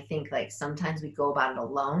momentum. And I think like sometimes we go about it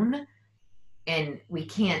alone and we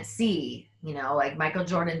can't see, like Michael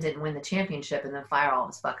Jordan didn't win the championship and then fire all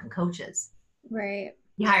of his fucking coaches. Right.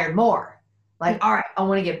 He hired more. Like, all right, I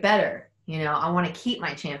want to get better. I want to keep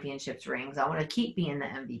my championships rings. I want to keep being the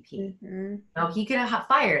MVP. He could have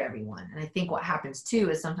fired everyone. And I think what happens too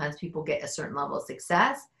is sometimes people get a certain level of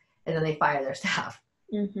success and then they fire their staff.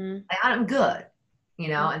 I'm good,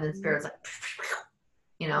 and then Spirit's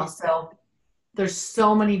like, so there's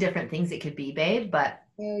so many different things it could be, babe, but.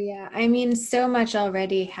 Oh yeah. I mean, so much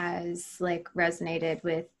already has like resonated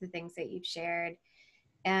with the things that you've shared.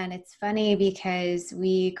 And it's funny because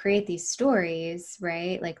we create these stories,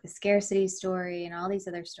 right? Like the scarcity story and all these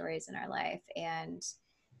other stories in our life. And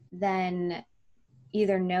then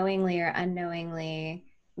either knowingly or unknowingly,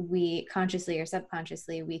 we consciously or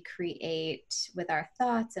subconsciously, we create with our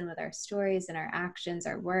thoughts and with our stories and our actions,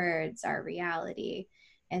 our words, our reality.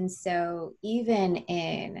 And so even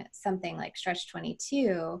in something like Stretch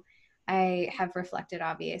 22, I have reflected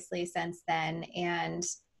obviously since then. And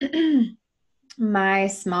my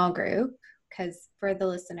small group, because for the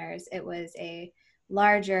listeners, it was a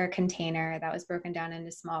larger container that was broken down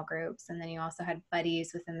into small groups. And then you also had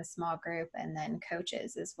buddies within the small group and then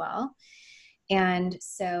coaches as well. And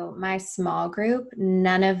so my small group,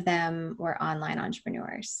 none of them were online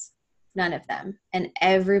entrepreneurs, none of them. And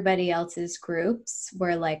everybody else's groups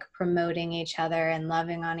were like promoting each other and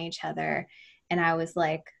loving on each other. And I was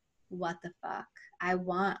like, what the fuck? I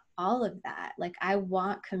want all of that. Like I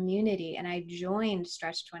want community. And I joined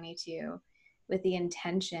Stretch 22 with the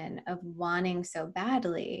intention of wanting so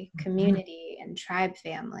badly community and tribe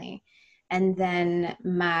family. And then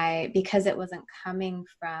because it wasn't coming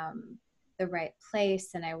from the right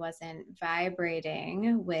place and I wasn't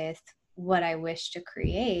vibrating with what I wish to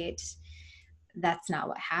create, that's not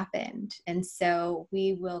what happened. And so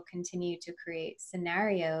we will continue to create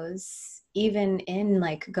scenarios, even in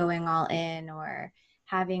like going all in or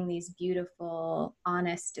having these beautiful,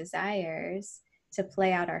 honest desires to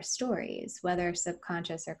play out our stories, whether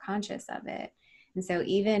subconscious or conscious of it. And so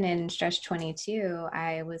even in Stretch 22,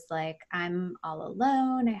 I was like, I'm all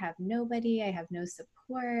alone. I have nobody. I have no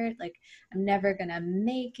support. Like, I'm never going to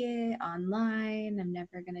make it online. I'm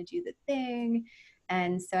never going to do the thing.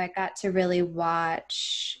 And so I got to really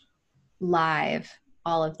watch live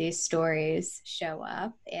all of these stories show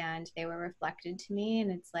up and they were reflected to me.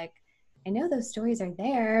 And it's like, I know those stories are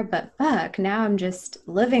there, but fuck, now I'm just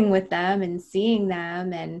living with them and seeing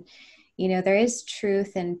them. And, you know, there is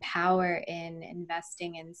truth and power in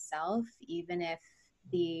investing in self, even if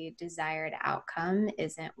the desired outcome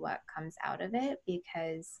isn't what comes out of it,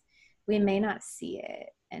 because we may not see it.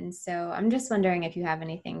 And so I'm just wondering if you have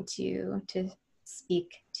anything to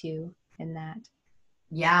speak to in that.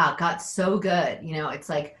 Yeah, got so good. You know, it's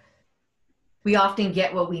like we often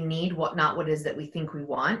get what we need, what not what it is that we think we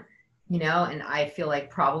want, you know, and I feel like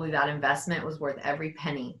probably that investment was worth every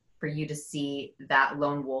penny for you to see that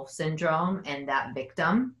lone wolf syndrome and that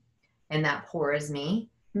victim and that poor is me,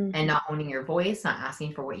 and not owning your voice, not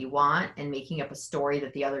asking for what you want, and making up a story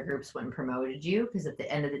that the other groups wouldn't promoted you, because at the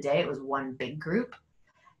end of the day it was one big group.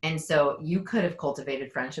 And so you could have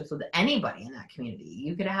cultivated friendships with anybody in that community.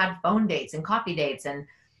 You could have had phone dates and coffee dates and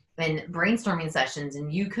brainstorming sessions,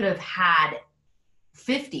 and you could have had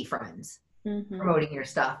 50 friends promoting your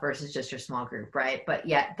stuff versus just your small group, right? But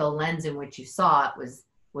yet the lens in which you saw it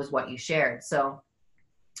was what you shared. So,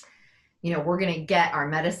 you know, we're going to get our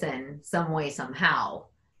medicine some way, somehow.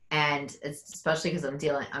 And it's especially because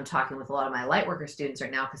I'm talking with a lot of my light worker students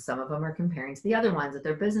right now, because some of them are comparing to the other ones that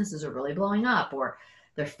their businesses are really blowing up, or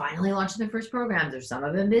they're finally launching their first programs, or some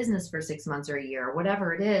have been in business for 6 months or a year, or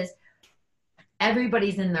whatever it is.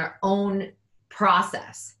 Everybody's in their own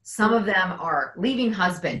process. Some of them are leaving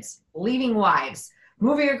husbands, leaving wives,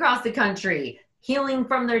 moving across the country, healing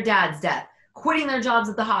from their dad's death, quitting their jobs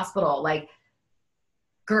at the hospital. Like,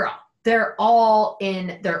 girl, they're all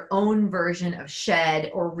in their own version of shed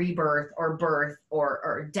or rebirth or birth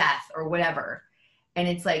or death or whatever. And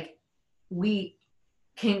it's like, we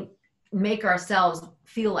can make ourselves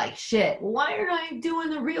feel like shit. Well, why aren't I doing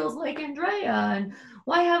the reels like Andrea? And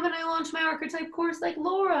why haven't I launched my archetype course like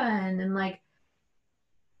Laura? And like,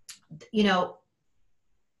 you know,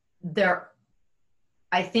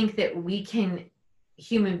 I think that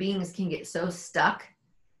human beings can get so stuck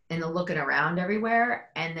in the looking around everywhere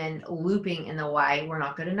and then looping in the why we're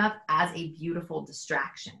not good enough as a beautiful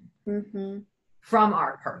distraction from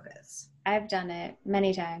our purpose. I've done it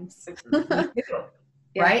many times.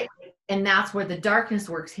 Yeah. Right? And that's where the darkness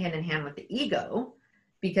works hand in hand with the ego,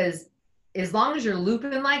 because as long as you're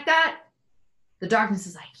looping like that, the darkness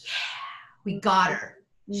is like, yeah, we got her.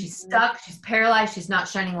 She's stuck. She's paralyzed. She's not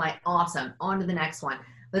shining light. Awesome. On to the next one.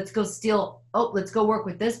 Let's go work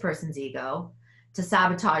with this person's ego to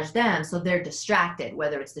sabotage them so they're distracted,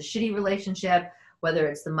 whether it's the shitty relationship, whether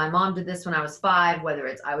it's my mom did this when I was 5, whether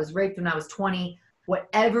it's I was raped when I was 20,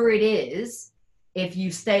 whatever it is, if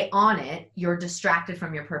you stay on it, you're distracted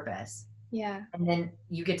from your purpose. Yeah. And then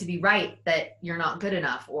you get to be right that you're not good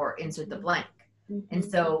enough, or insert the blank. And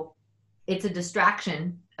so it's a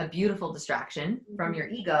distraction, a beautiful distraction from your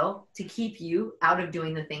ego to keep you out of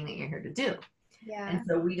doing the thing that you're here to do. Yeah. And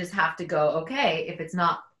so we just have to go, okay, if it's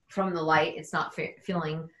not from the light, it's not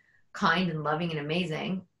feeling kind and loving and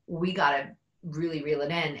amazing, we got to really reel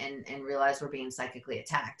it in and realize we're being psychically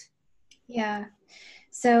attacked. Yeah.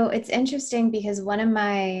 So it's interesting because one of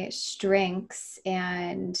my strengths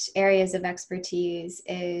and areas of expertise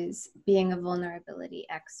is being a vulnerability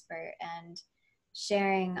expert and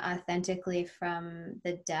sharing authentically from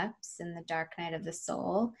the depths and the dark night of the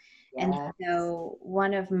soul. Yes. And so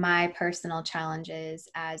one of my personal challenges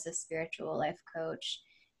as a spiritual life coach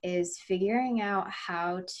is figuring out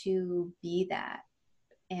how to be that.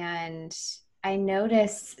 And I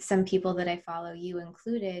notice some people that I follow, you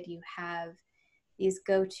included, you have these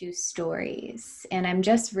go-to stories. And I'm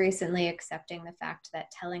just recently accepting the fact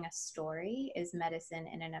that telling a story is medicine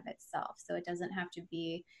in and of itself. So it doesn't have to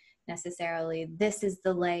be necessarily, this is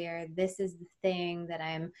the layer, this is the thing that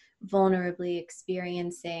I'm vulnerably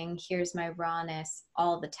experiencing, here's my rawness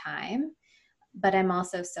all the time. But I'm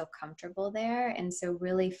also so comfortable there. And so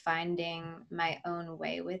really finding my own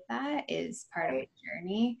way with that is part of the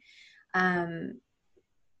journey.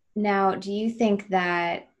 Now, do you think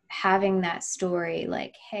that having that story,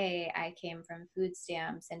 like, hey, I came from food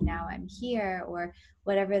stamps and now I'm here, or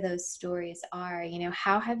whatever those stories are, you know,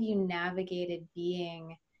 how have you navigated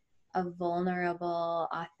being a vulnerable,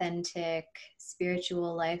 authentic,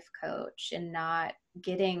 spiritual life coach and not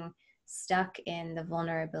getting stuck in the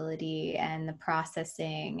vulnerability and the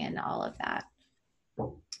processing and all of that?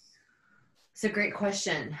 It's a great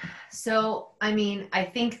question. So, I mean, I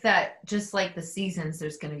think that just like the seasons,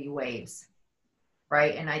 there's going to be waves,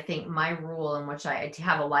 right? And I think my rule in which I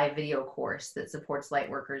have a live video course that supports light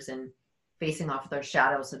workers in facing off their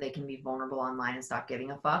shadows so they can be vulnerable online and stop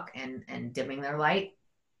giving a fuck and dimming their light.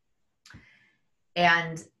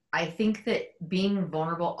 And I think that being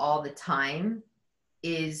vulnerable all the time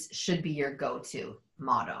should be your go-to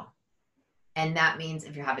motto. And that means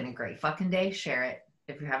if you're having a great fucking day, share it.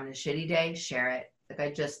 If you're having a shitty day, share it. Like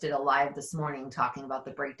I just did a live this morning talking about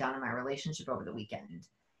the breakdown in my relationship over the weekend.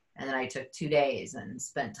 And then I took 2 days and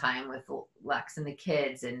spent time with Lex and the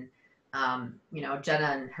kids and, you know, Jenna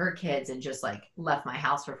and her kids, and just like left my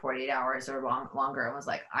house for 48 hours or longer. And was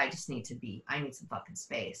like, I need some fucking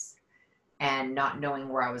space. And not knowing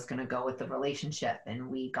where I was going to go with the relationship. And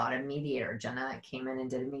we got a mediator. Jenna came in and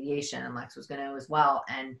did a mediation, and Lex was going to as well.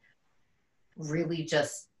 And really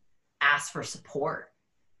just ask for support,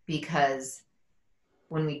 because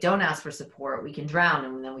when we don't ask for support, we can drown,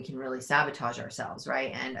 and then we can really sabotage ourselves,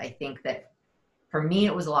 right? And I think that for me,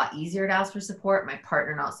 it was a lot easier to ask for support. My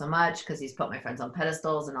partner, not so much, because he's put my friends on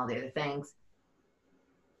pedestals and all the other things.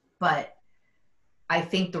 But I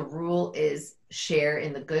think the rule is share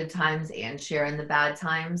in the good times and share in the bad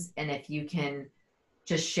times. And if you can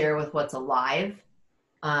just share with what's alive,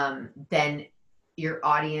 then your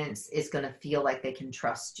audience is going to feel like they can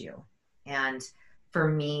trust you. And for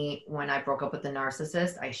me, when I broke up with the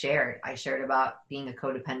narcissist, I shared about being a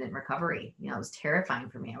codependent recovery. You know, it was terrifying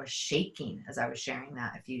for me. I was shaking as I was sharing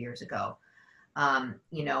that a few years ago.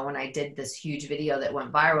 You know, when I did this huge video that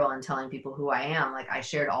went viral and telling people who I am, like I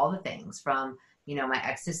shared all the things from, you know, my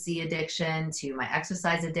ecstasy addiction to my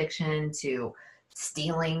exercise addiction to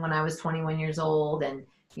stealing when I was 21 years old. And,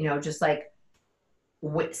 you know, just like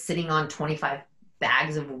sitting on 25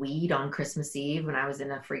 bags of weed on Christmas Eve when I was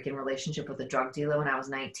in a freaking relationship with a drug dealer when I was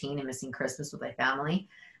 19 and missing Christmas with my family.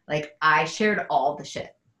 Like I shared all the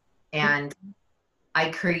shit, and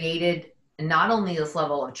I created not only this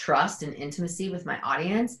level of trust and intimacy with my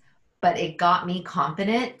audience, but it got me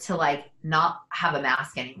confident to like not have a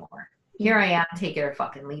mask anymore. Here I am, take it or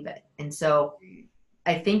fucking leave it. And so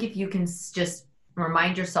I think if you can just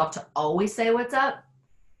remind yourself to always say what's up.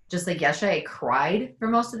 Just like yesterday, I cried for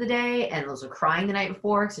most of the day, and those were crying the night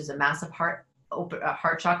before because there's a massive heart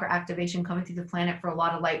chakra activation coming through the planet for a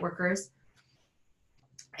lot of light workers.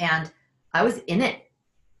 And I was in it.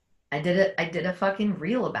 I did a fucking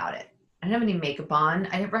reel about it. I didn't have any makeup on.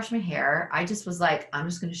 I didn't brush my hair. I just was like, I'm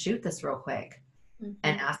just going to shoot this real quick.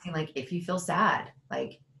 And asking like, if you feel sad,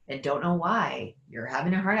 like, and don't know why, you're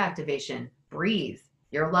having a heart activation, breathe,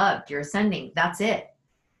 you're loved, you're ascending. That's it,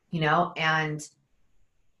 you know? And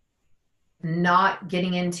not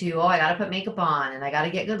getting into, oh, I got to put makeup on and I got to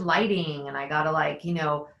get good lighting and I got to like, you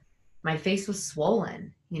know, my face was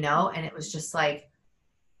swollen, you know, and it was just like,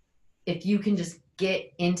 if you can just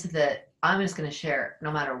get into I'm just going to share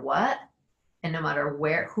no matter what, and no matter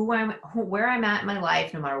where I'm at in my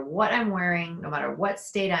life, no matter what I'm wearing, no matter what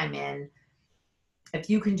state I'm in,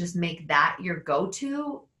 if you can just make that your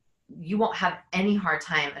go-to, you won't have any hard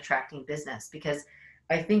time attracting business. Because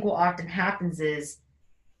I think what often happens is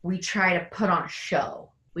we try to put on a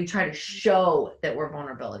show. We try to show that we're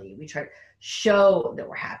vulnerability. We try to show that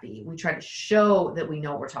we're happy. We try to show that we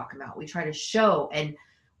know what we're talking about. We try to show, and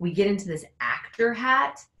we get into this actor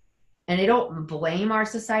hat. And I don't blame our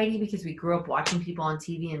society, because we grew up watching people on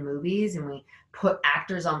TV and movies, and we put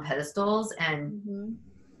actors on pedestals, and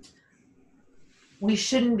we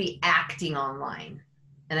shouldn't be acting online.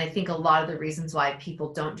 And I think a lot of the reasons why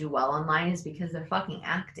people don't do well online is because they're fucking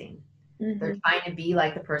acting. They're trying to be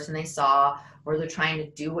like the person they saw, or they're trying to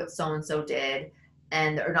do what so-and-so did,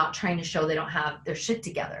 and they're not trying to show they don't have their shit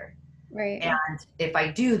together. Right. And if I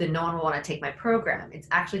do, then no one will want to take my program. It's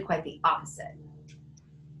actually quite the opposite.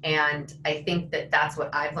 And I think that that's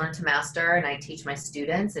what I've learned to master, and I teach my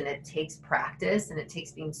students, and it takes practice, and it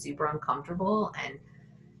takes being super uncomfortable. And,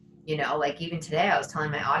 you know, like even today I was telling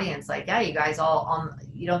my audience, like, yeah, you guys all on,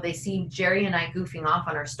 you know, they see Jerry and I goofing off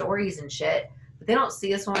on our stories and shit, but they don't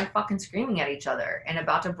see us when we're fucking screaming at each other and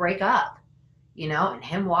about to break up, you know, and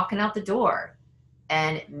him walking out the door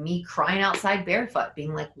and me crying outside barefoot,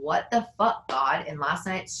 being like, what the fuck, God? And last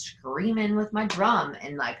night screaming with my drum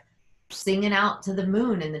and like singing out to the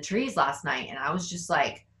moon and the trees last night. And I was just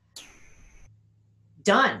like,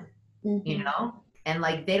 done, you know? And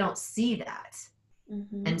like, they don't see that.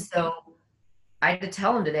 And so I had to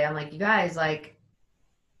tell them today, I'm like, you guys, like,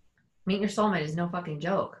 meeting your soulmate is no fucking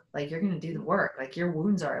joke. Like, you're going to do the work. Like, my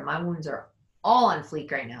wounds are all on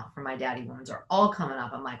fleek right now. For my daddy wounds are all coming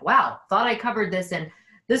up. I'm like, wow, thought I covered this in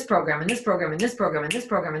this program and this program and this program and this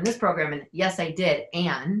program and this program. And yes, I did.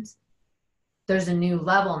 And there's a new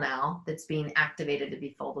level now that's being activated to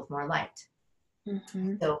be filled with more light.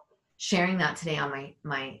 So sharing that today on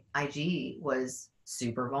my IG was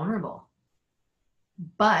super vulnerable,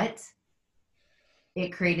 but it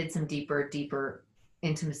created some deeper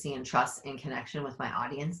intimacy and trust and connection with my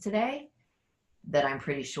audience today. that I'm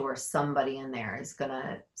pretty sure somebody in there is going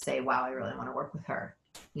to say, wow, I really want to work with her,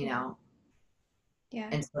 you know? Yeah.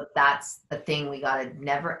 And so that's the thing. We got to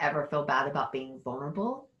never, ever feel bad about being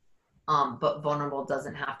vulnerable. But vulnerable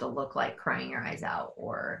doesn't have to look like crying your eyes out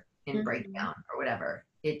or in breakdown or whatever.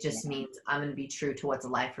 It just means I'm going to be true to what's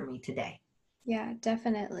alive for me today. Yeah,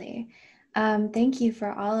 definitely. Thank you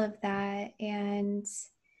for all of that. And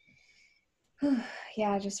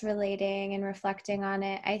yeah, just relating and reflecting on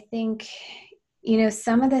it. I think,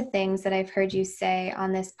 some of the things that I've heard you say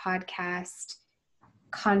on this podcast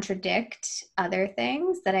contradict other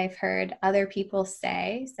things that I've heard other people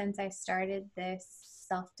say since I started this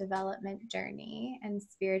self-development journey and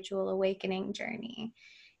spiritual awakening journey.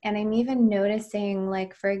 And I'm even noticing,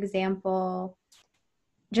 like, for example,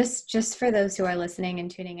 just for those who are listening and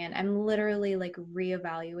tuning in, I'm literally like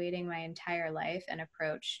reevaluating my entire life and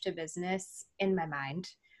approach to business in my mind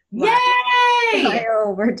while Yay!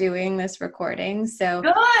 we're doing this recording. So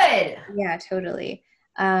good. Yeah, totally.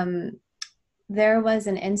 There was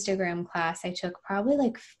an Instagram class I took probably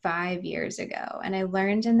like 5 years ago, and I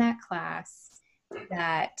learned in that class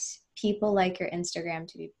that people like your Instagram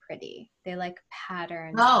to be pretty. They like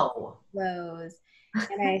patterns, flows.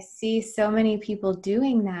 And I see so many people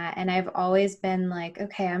doing that. And I've always been like,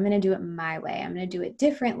 okay, I'm going to do it my way. I'm going to do it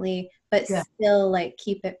differently, but still like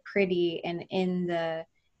keep it pretty and in the,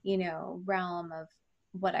 realm of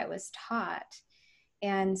what I was taught.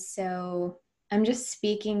 And so I'm just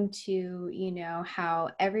speaking to, how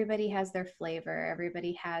everybody has their flavor,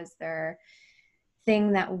 everybody has their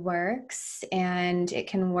thing that works, and it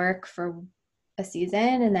can work for a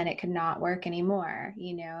season and then it could not work anymore.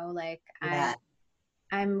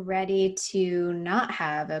 I'm ready to not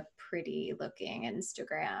have a pretty looking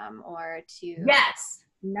Instagram or to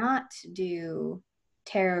not do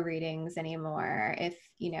tarot readings anymore. If,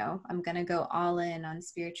 I'm going to go all in on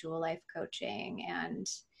spiritual life coaching, and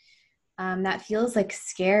that feels like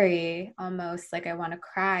scary, almost like I want to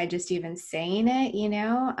cry just even saying it,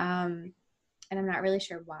 and I'm not really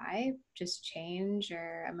sure why, just change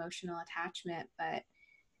or emotional attachment, but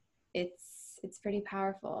it's pretty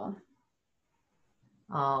powerful.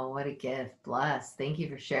 Oh, what a gift. Bless. Thank you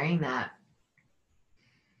for sharing that.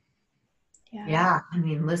 Yeah. I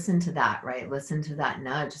mean, listen to that, right? Listen to that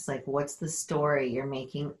nudge. It's like, what's the story you're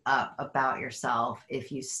making up about yourself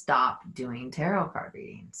if you stop doing tarot card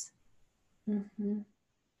readings? Mm-hmm.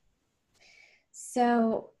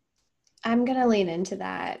 So I'm going to lean into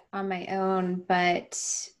that on my own, but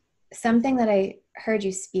something that I heard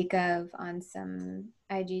you speak of on some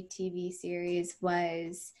IGTV series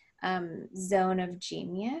was zone of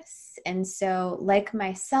genius. And so, like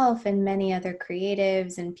myself and many other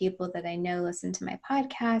creatives and people that I know listen to my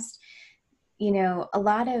podcast, a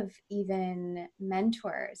lot of even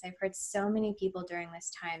mentors, I've heard so many people during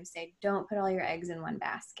this time say, don't put all your eggs in one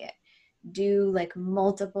basket. Do like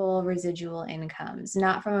multiple residual incomes,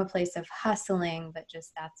 not from a place of hustling, but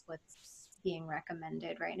just that's what's being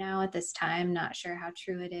recommended right now at this time. Not sure how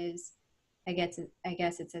true it is. I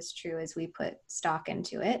guess it's as true as we put stock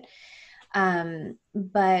into it.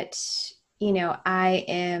 But I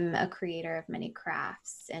am a creator of many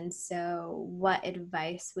crafts. And so what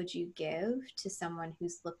advice would you give to someone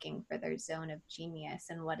who's looking for their zone of genius?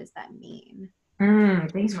 And what does that mean?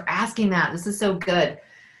 Thanks for asking that. This is so good.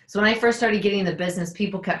 So when I first started getting in the business,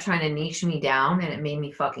 people kept trying to niche me down, and it made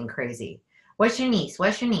me fucking crazy. What's your niche?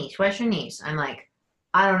 What's your niche? What's your niche? I'm like,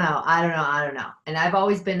 I don't know. I don't know. I don't know. And I've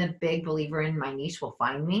always been a big believer in my niche will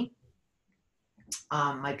find me.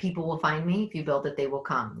 My people will find me. If you build it, they will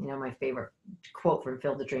come. My favorite quote from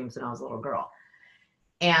Field of Dreams when I was a little girl.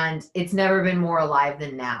 And it's never been more alive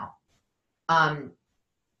than now.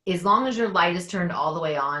 As long as your light is turned all the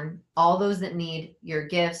way on, all those that need your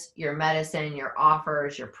gifts, your medicine, your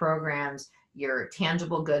offers, your programs, your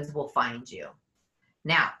tangible goods will find you.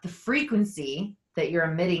 Now, the frequency that you're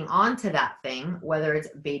emitting onto that thing, whether it's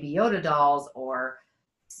Baby Yoda dolls or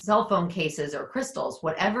cell phone cases or crystals,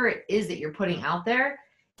 whatever it is that you're putting out there,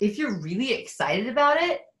 if you're really excited about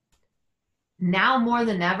it, now more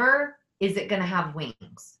than ever, is it going to have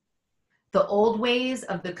wings? The old ways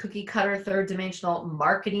of the cookie cutter third dimensional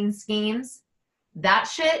marketing schemes, that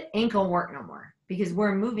shit ain't gonna work no more, because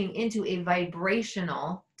we're moving into a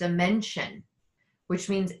vibrational dimension, which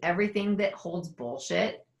means everything that holds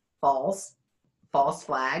bullshit, false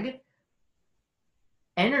flag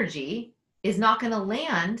energy is not going to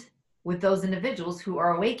land with those individuals who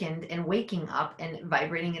are awakened and waking up and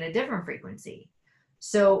vibrating at a different frequency.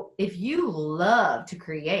 So if you love to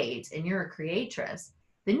create and you're a creatress,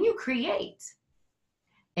 then you create.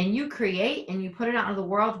 And you create and you put it out into the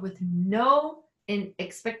world with no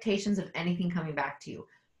expectations of anything coming back to you.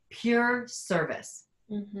 pure service.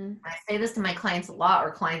 Mm-hmm. I say this to my clients a lot,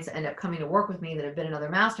 or clients that end up coming to work with me that have been in other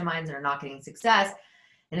masterminds and are not getting success.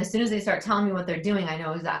 And as soon as they start telling me what they're doing, I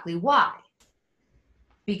know exactly why.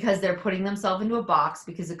 Because they're putting themselves into a box,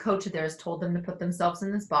 because a coach of theirs told them to put themselves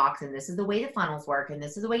in this box, and this is the way the funnels work, and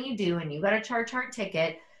this is the way you do, and you got to charge hard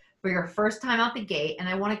ticket for your first time out the gate. And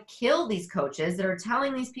I want to kill these coaches that are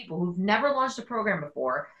telling these people who've never launched a program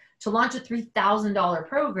before to launch a $3,000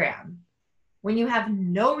 program when you have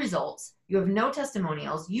no results, you have no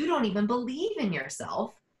testimonials, you don't even believe in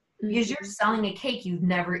yourself because you're selling a cake you've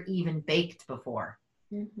never even baked before.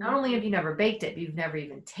 Not only have you never baked it, but you've never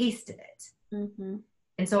even tasted it.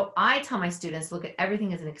 And so I tell my students, look at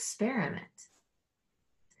everything as an experiment.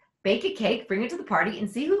 Bake a cake, bring it to the party, and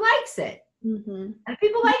see who likes it. And if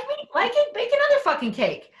people like it, bake another fucking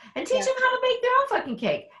cake and teach them how to make their own fucking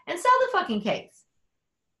cake and sell the fucking cakes.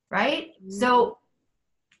 Right? So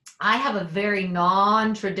I have a very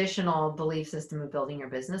non-traditional belief system of building your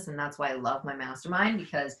business. And that's why I love my mastermind,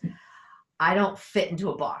 because I don't fit into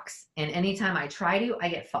a box. And anytime I try to, I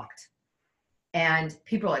get fucked. And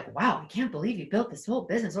people are like, wow, I can't believe you built this whole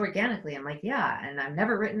business organically. I'm like, yeah. And I've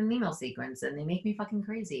never written an email sequence, and they make me fucking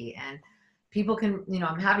crazy. And people can,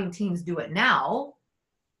 I'm having teams do it now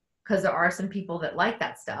because there are some people that like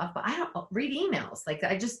that stuff, but I don't read emails. Like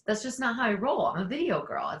that's just not how I roll. I'm a video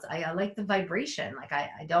girl. I like the vibration. Like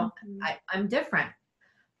I'm different,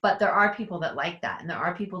 but there are people that like that. And there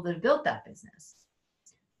are people that have built that business.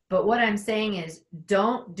 But what I'm saying is,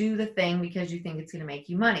 don't do the thing because you think it's going to make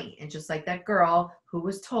you money. And just like that girl who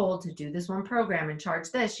was told to do this one program and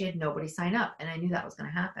charge this, she had nobody sign up. And I knew that was going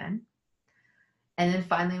to happen. And then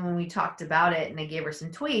finally, when we talked about it and I gave her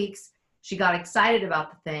some tweaks, she got excited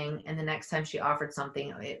about the thing. And the next time she offered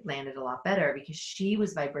something, it landed a lot better because she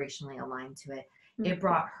was vibrationally aligned to it. It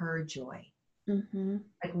brought her joy.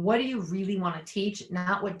 Like, what do you really want to teach?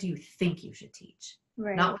 Not what do you think you should teach.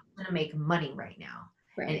 Not what's going to make money right now.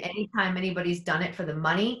 And anytime anybody's done it for the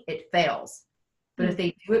money, it fails. But if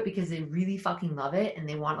they do it because they really fucking love it and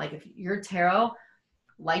they want, like, if your tarot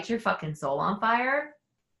lights your fucking soul on fire,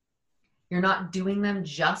 you're not doing them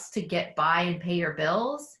just to get by and pay your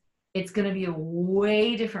bills. It's going to be a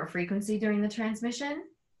way different frequency during the transmission,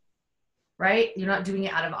 right? You're not doing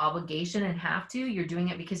it out of obligation and have to. You're doing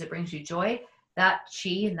it because it brings you joy. That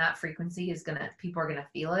chi and that frequency is people are going to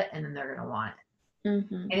feel it, and then they're going to want it.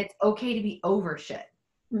 And it's okay to be over shit.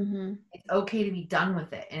 It's okay to be done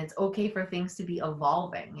with it. And it's okay for things to be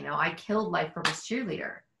evolving. I killed Life Purpose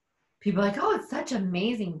Cheerleader. People are like, oh, it's such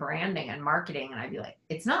amazing branding and marketing. And I'd be like,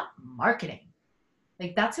 it's not marketing.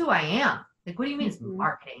 Like, that's who I am. Like, what do you mean it's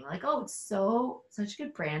marketing? Like, oh, it's such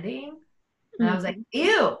good branding. And I was like,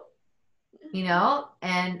 ew,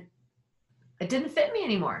 and it didn't fit me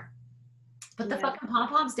anymore. Put the fucking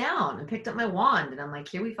pom-poms down and picked up my wand. And I'm like,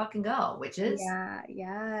 here we fucking go, witches. Yeah.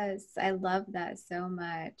 Yes. I love that so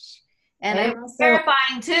much. And it was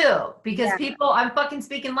terrifying too, because I'm fucking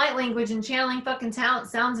speaking light language and channeling fucking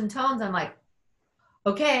sounds and tones. I'm like,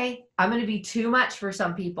 okay, I'm going to be too much for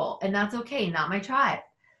some people, and that's okay. Not my tribe.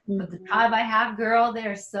 But the tribe I have, girl,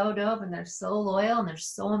 they're so dope, and they're so loyal, and they're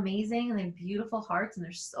so amazing, and they have beautiful hearts, and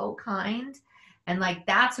they're so kind. And like,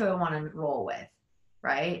 that's who I want to roll with.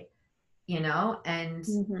 Right. And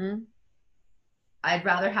I'd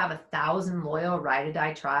rather have 1,000 loyal ride or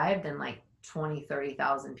die tribe than like 20,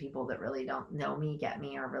 30,000 people that really don't know me, get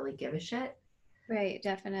me, or really give a shit. Right,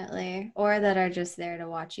 definitely. Or that are just there to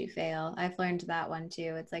watch you fail. I've learned that one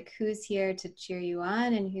too. It's like, who's here to cheer you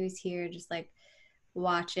on and who's here just like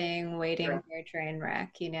watching, waiting for your train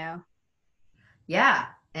wreck, Yeah.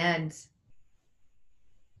 And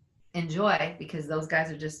enjoy, because those guys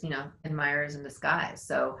are just, admirers in disguise.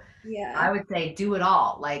 So I would say do it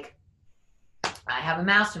all. Like, I have a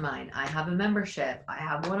mastermind, I have a membership, I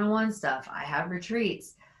have one-on-one stuff, I have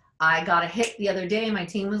retreats. I got a hit the other day. My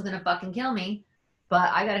team was going to fucking kill me, but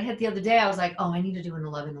I got a hit the other day. I was like, oh, I need to do an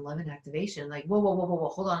 11/11 activation. Like, whoa,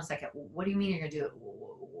 hold on a second. What do you mean you're going to do it?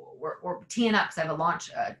 We're teeing up because I have a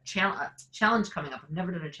launch challenge coming up. I've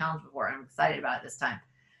never done a challenge before, and I'm excited about it this time.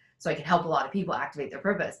 So I can help a lot of people activate their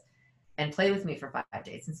purpose and play with me for 5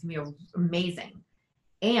 days. It's going to be amazing.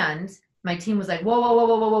 And my team was like, whoa,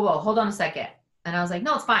 hold on a second. And I was like,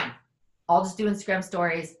 no, it's fine. I'll just do Instagram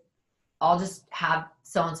stories. I'll just have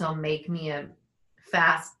so-and-so make me a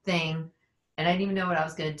fast thing. And I didn't even know what I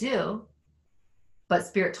was going to do, but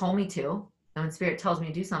Spirit told me to. And when Spirit tells me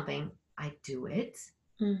to do something, I do it.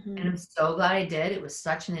 And I'm so glad I did. It was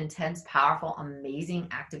such an intense, powerful, amazing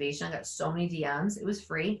activation. I got so many DMs. It was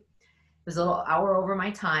free. It was a little hour over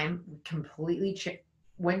my time. We completely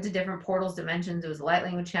went to different portals, dimensions. It was light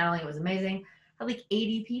language channeling. It was amazing. I had like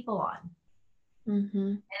 80 people on. Mm-hmm.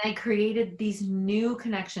 And I created these new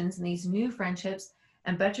connections and these new friendships.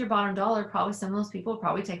 And bet your bottom dollar, probably some of those people will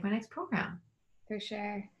probably take my next program. For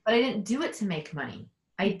sure. But I didn't do it to make money.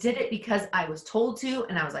 I did it because I was told to.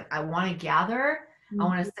 And I was like, I want to gather. I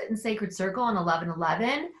want to sit in sacred circle on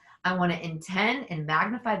 11/11. I want to intend and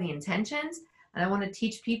magnify the intentions. And I want to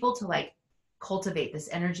teach people to like cultivate this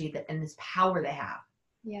energy that and this power they have.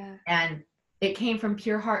 Yeah. And it came from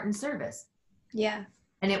pure heart and service. Yeah.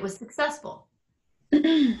 And it was successful. So,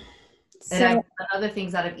 And I've done other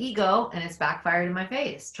things out of ego and it's backfired in my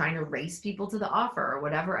face, trying to race people to the offer or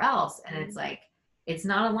whatever else. And it's like, it's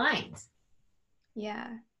not aligned. yeah,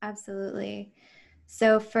 absolutely.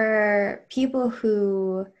 So for people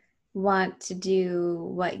who want to do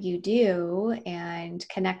what you do and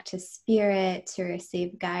connect to spirit to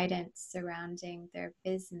receive guidance surrounding their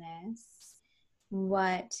business,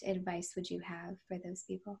 what advice would you have for those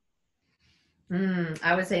people?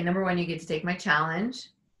 I would say number one, you get to take my challenge.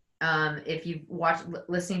 If you've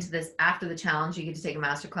listening to this after the challenge, you get to take a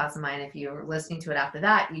masterclass of mine. If you're listening to it after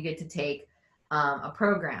that, you get to take a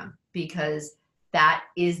program, because that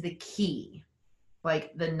is the key.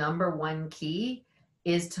 Like the number one key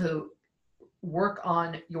is to work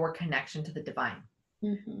on your connection to the divine,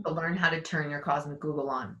 to learn how to turn your cosmic Google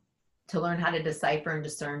on, to learn how to decipher and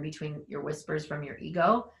discern between your whispers from your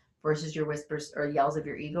ego versus your whispers or yells of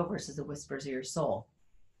your ego versus the whispers of your soul.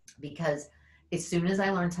 Because as soon as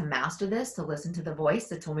I learned to master this, to listen to the voice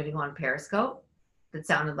that told me to go on Periscope, that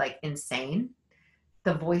sounded like insane,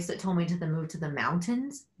 the voice that told me to move to the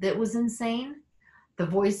mountains, that was insane, the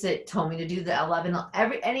voice that told me to do the 11,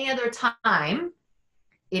 any other time,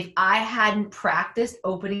 if I hadn't practiced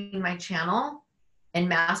opening my channel and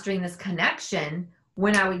mastering this connection,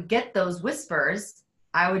 when I would get those whispers,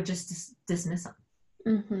 I would just dismiss them.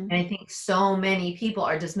 And I think so many people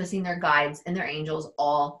are dismissing their guides and their angels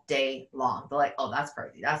all day long. They're like, oh, that's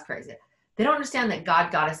crazy. That's crazy. They don't understand that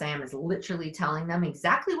God, Goddess, I Am is literally telling them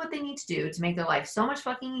exactly what they need to do to make their life so much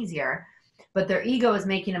fucking easier. But their ego is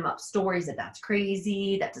making them up stories that that's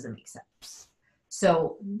crazy. That doesn't make sense.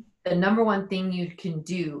 So the number one thing you can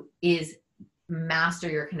do is master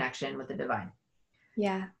your connection with the divine.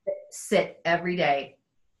 Yeah. Sit every day,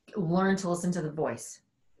 learn to listen to the voice.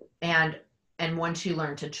 And once you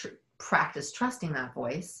learn to practice trusting that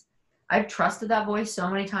voice, I've trusted that voice so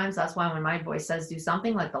many times. That's why when my voice says do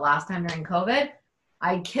something, like the last time during COVID,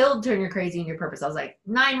 I killed Turn Your Crazy in Your Purpose. I was like,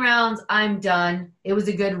 9 rounds, I'm done. It was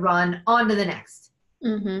a good run. On to the next.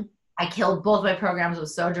 I killed both my programs. It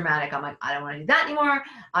was so dramatic. I'm like, I don't want to do that anymore.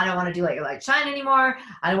 I don't want to do Let Your Light Shine anymore.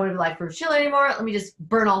 I don't want to do Life Proof Sheila anymore. Let me just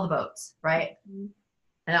burn all the boats, right?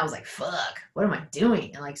 And I was like, fuck, what am I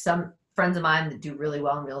doing? And like some friends of mine that do really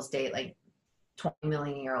well in real estate, like 20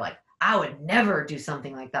 million a year, like, I would never do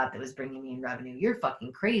something like that was bringing me in revenue. You're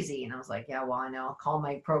fucking crazy. And I was like, yeah, well, I know. I'll call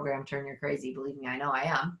my program Turn Your Crazy. Believe me, I know I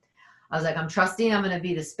am. I was like, I'm trusting I'm going to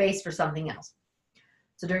be the space for something else.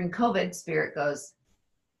 So during COVID, Spirit goes,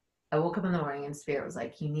 I woke up in the morning and Spirit was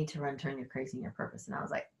like, you need to run Turn Your Crazy in Your Purpose. And I was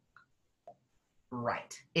like,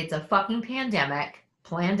 right. It's a fucking plandemic.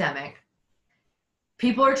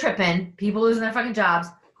 People are tripping. People losing their fucking jobs.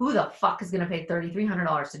 Who the fuck is going to pay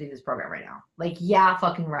 $3,300 to do this program right now? Like, yeah,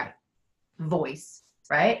 fucking right. Voice,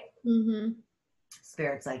 right?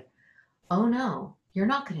 Spirit's like, oh no, you're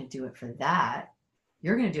not going to do it for that.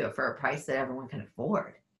 You're going to do it for a price that everyone can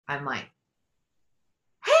afford. I'm like,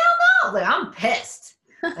 hell no. Like, I'm pissed.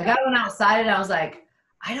 Like, I went outside and I was like,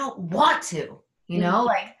 I don't want to,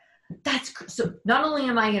 like, that's so not only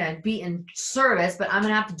am I going to be in service, but I'm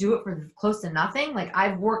going to have to do it for close to nothing. Like,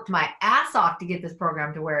 I've worked my ass off to get this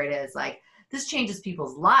program to where it is. Like, this changes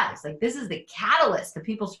people's lives. Like, this is the catalyst to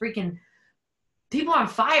people's freaking people on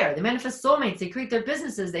fire. They manifest soulmates. They create their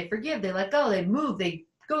businesses. They forgive. They let go. They move. They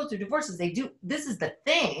go through divorces. They do. This is the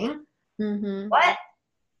thing. What?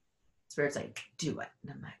 Spirit's like, do it.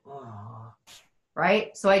 And I'm like, oh,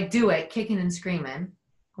 right. So I do it, kicking and screaming.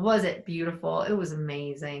 Was it beautiful? It was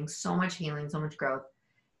amazing. So much healing, so much growth.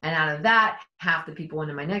 And out of that, half the people went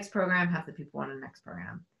to my next program, half the people went to the next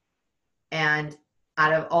program. And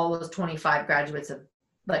out of all those 25 graduates of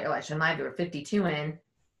Let Your Light Shine Live, there were 52 in,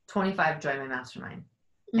 25 joined my mastermind.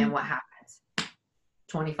 And what happens?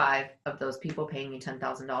 25 of those people paying me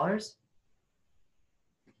 $10,000.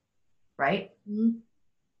 Right?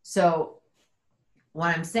 So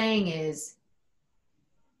what I'm saying is,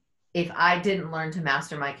 if I didn't learn to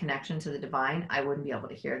master my connection to the divine, I wouldn't be able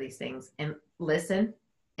to hear these things and listen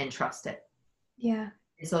and trust it. Yeah.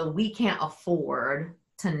 So we can't afford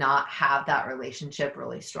to not have that relationship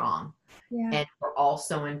really strong. Yeah. And we're all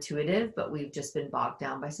so intuitive, but we've just been bogged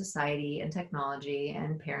down by society and technology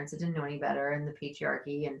and parents that didn't know any better and the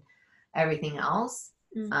patriarchy and everything else,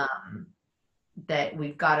 Mm. that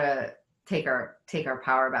we've got to take our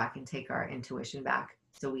power back and take our intuition back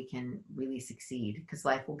so we can really succeed, because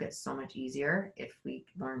life will get so much easier if we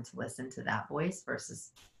learn to listen to that voice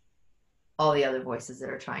versus all the other voices that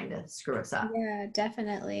are trying to screw us up. Yeah,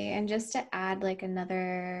 definitely. And just to add like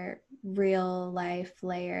another real life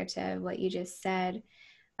layer to what you just said,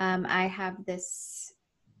 I have this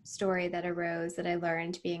story that arose that I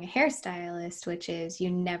learned being a hairstylist, which is you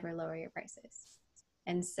never lower your prices.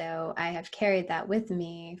 And so I have carried that with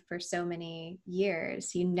me for so many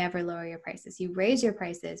years. You never lower your prices. You raise your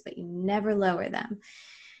prices, but you never lower them.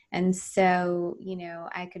 And so,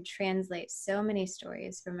 I could translate so many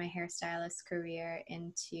stories from my hairstylist career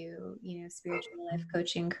into, spiritual life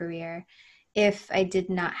coaching career if I did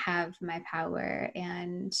not have my power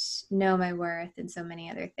and know my worth and so many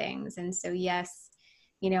other things. And so, yes,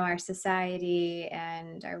 our society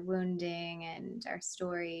and our wounding and our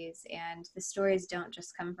stories, and the stories don't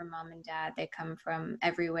just come from mom and dad, they come from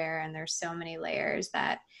everywhere. And there's so many layers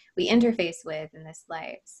that we interface with in this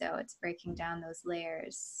life. So it's breaking down those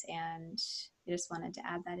layers. And I just wanted to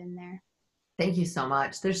add that in there. Thank you so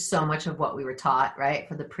much. There's so much of what we were taught, right?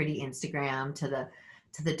 For the pretty Instagram to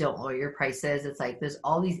the don't lower your prices. It's like there's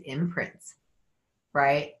all these imprints,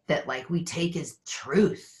 right? That like we take as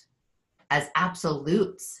truth, as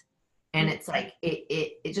absolutes. And it's like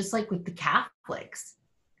it just like with the Catholics,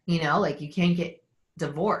 like you can't get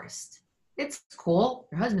divorced. It's cool.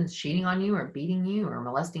 Your husband's cheating on you or beating you or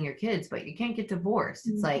molesting your kids, but you can't get divorced.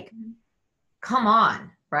 It's like, come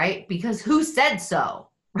on, right? Because who said so?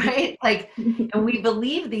 Right? Like, and we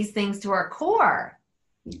believe these things to our core.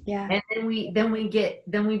 Yeah. And then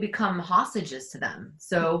we become hostages to them.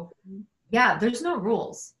 So yeah, there's no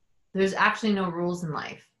rules. There's actually no rules in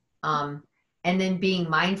life. And then being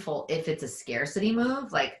mindful if it's a scarcity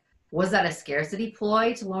move, like, was that a scarcity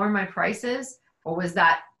ploy to lower my prices? Or was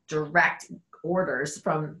that direct orders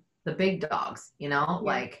from the big dogs?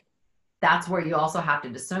 Like, that's where you also have to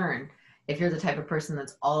discern if you're the type of person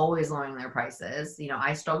that's always lowering their prices.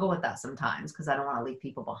 I struggle with that sometimes because I don't want to leave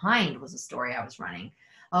people behind, was a story I was running.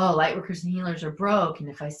 Oh, light workers and healers are broke, and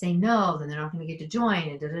if I say no, then they're not going to get to join,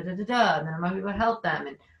 and and then I'm not able to help them.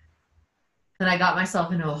 And then I got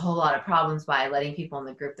myself into a whole lot of problems by letting people in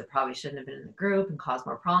the group that probably shouldn't have been in the group, and caused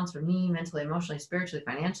more problems for me mentally, emotionally, spiritually,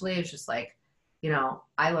 financially. It's just like,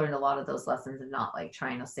 I learned a lot of those lessons of not like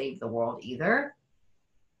trying to save the world either,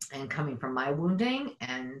 and coming from my wounding.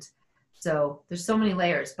 And so there's so many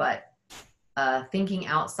layers, but thinking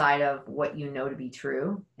outside of what you know to be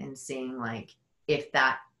true and seeing like if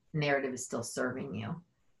that narrative is still serving you,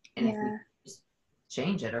 and if we just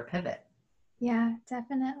change it or pivot. Yeah,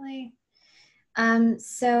 definitely.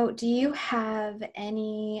 So do you have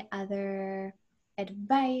any other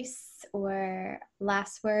advice or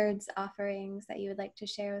last words, offerings that you would like to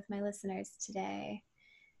share with my listeners today?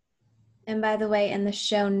 And by the way, in the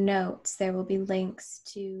show notes, there will be links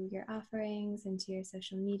to your offerings and to your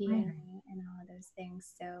social media and all of those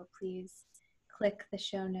things. So please click the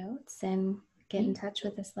show notes and get in touch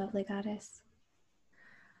with this lovely goddess.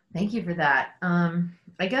 Thank you for that.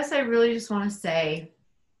 I guess I really just want to say,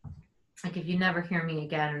 like, if you never hear me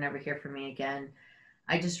again or never hear from me again,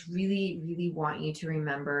 I just really, really want you to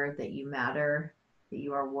remember that you matter, that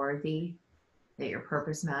you are worthy, that your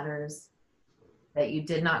purpose matters, that you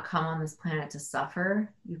did not come on this planet to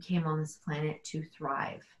suffer. You came on this planet to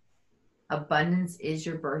thrive. Abundance is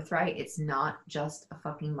your birthright. It's not just a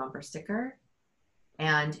fucking bumper sticker.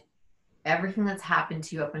 And everything that's happened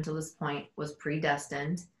to you up until this point was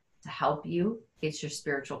predestined to help you. It's your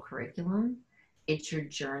spiritual curriculum. It's your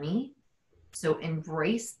journey. So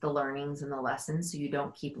embrace the learnings and the lessons so you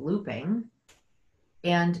don't keep looping.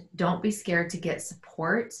 And don't be scared to get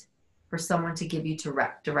support for someone to give you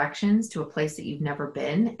directions to a place that you've never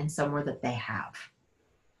been and somewhere that they have.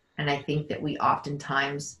 And I think that we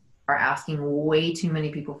oftentimes are asking way too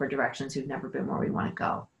many people for directions who've never been where we want to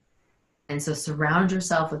go. And so surround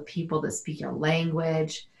yourself with people that speak your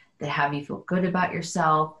language, that have you feel good about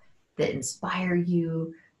yourself, that inspire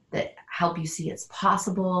you, that help you see it's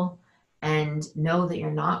possible, and know that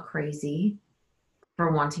you're not crazy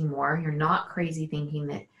for wanting more. You're not crazy thinking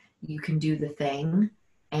that you can do the thing,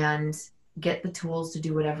 and get the tools to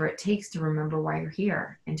do whatever it takes to remember why you're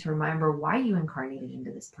here and to remember why you incarnated into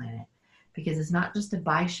this planet. Because it's not just to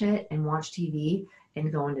buy shit and watch TV and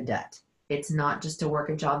go into debt. It's not just to work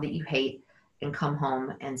a job that you hate and come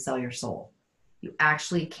home and sell your soul. You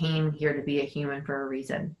actually came here to be a human for a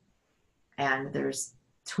reason. And there's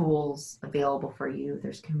tools available for you.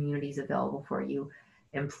 There's communities available for you.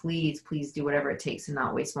 And please, please do whatever it takes to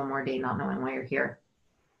not waste one more day not knowing why you're here,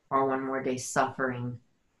 or one more day suffering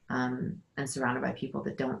and surrounded by people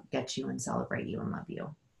that don't get you and celebrate you and love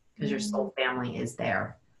you, because your soul family is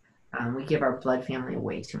there. We give our blood family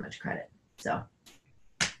way too much credit. So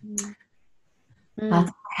that's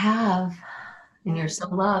what I have. And you're so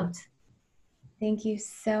loved. Thank you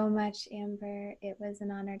so much, Amber. It was an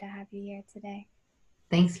honor to have you here today.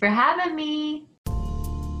 Thanks for having me.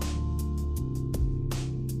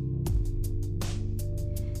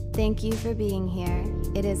 Thank you for being here.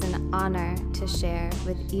 It is an honor to share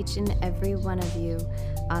with each and every one of you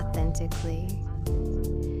authentically.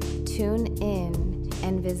 Tune in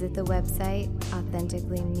and visit the website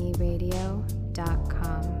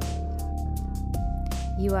authenticallymeradio.com.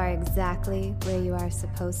 You are exactly where you are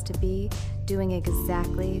supposed to be, doing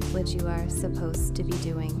exactly what you are supposed to be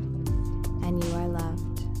doing, and you are loved.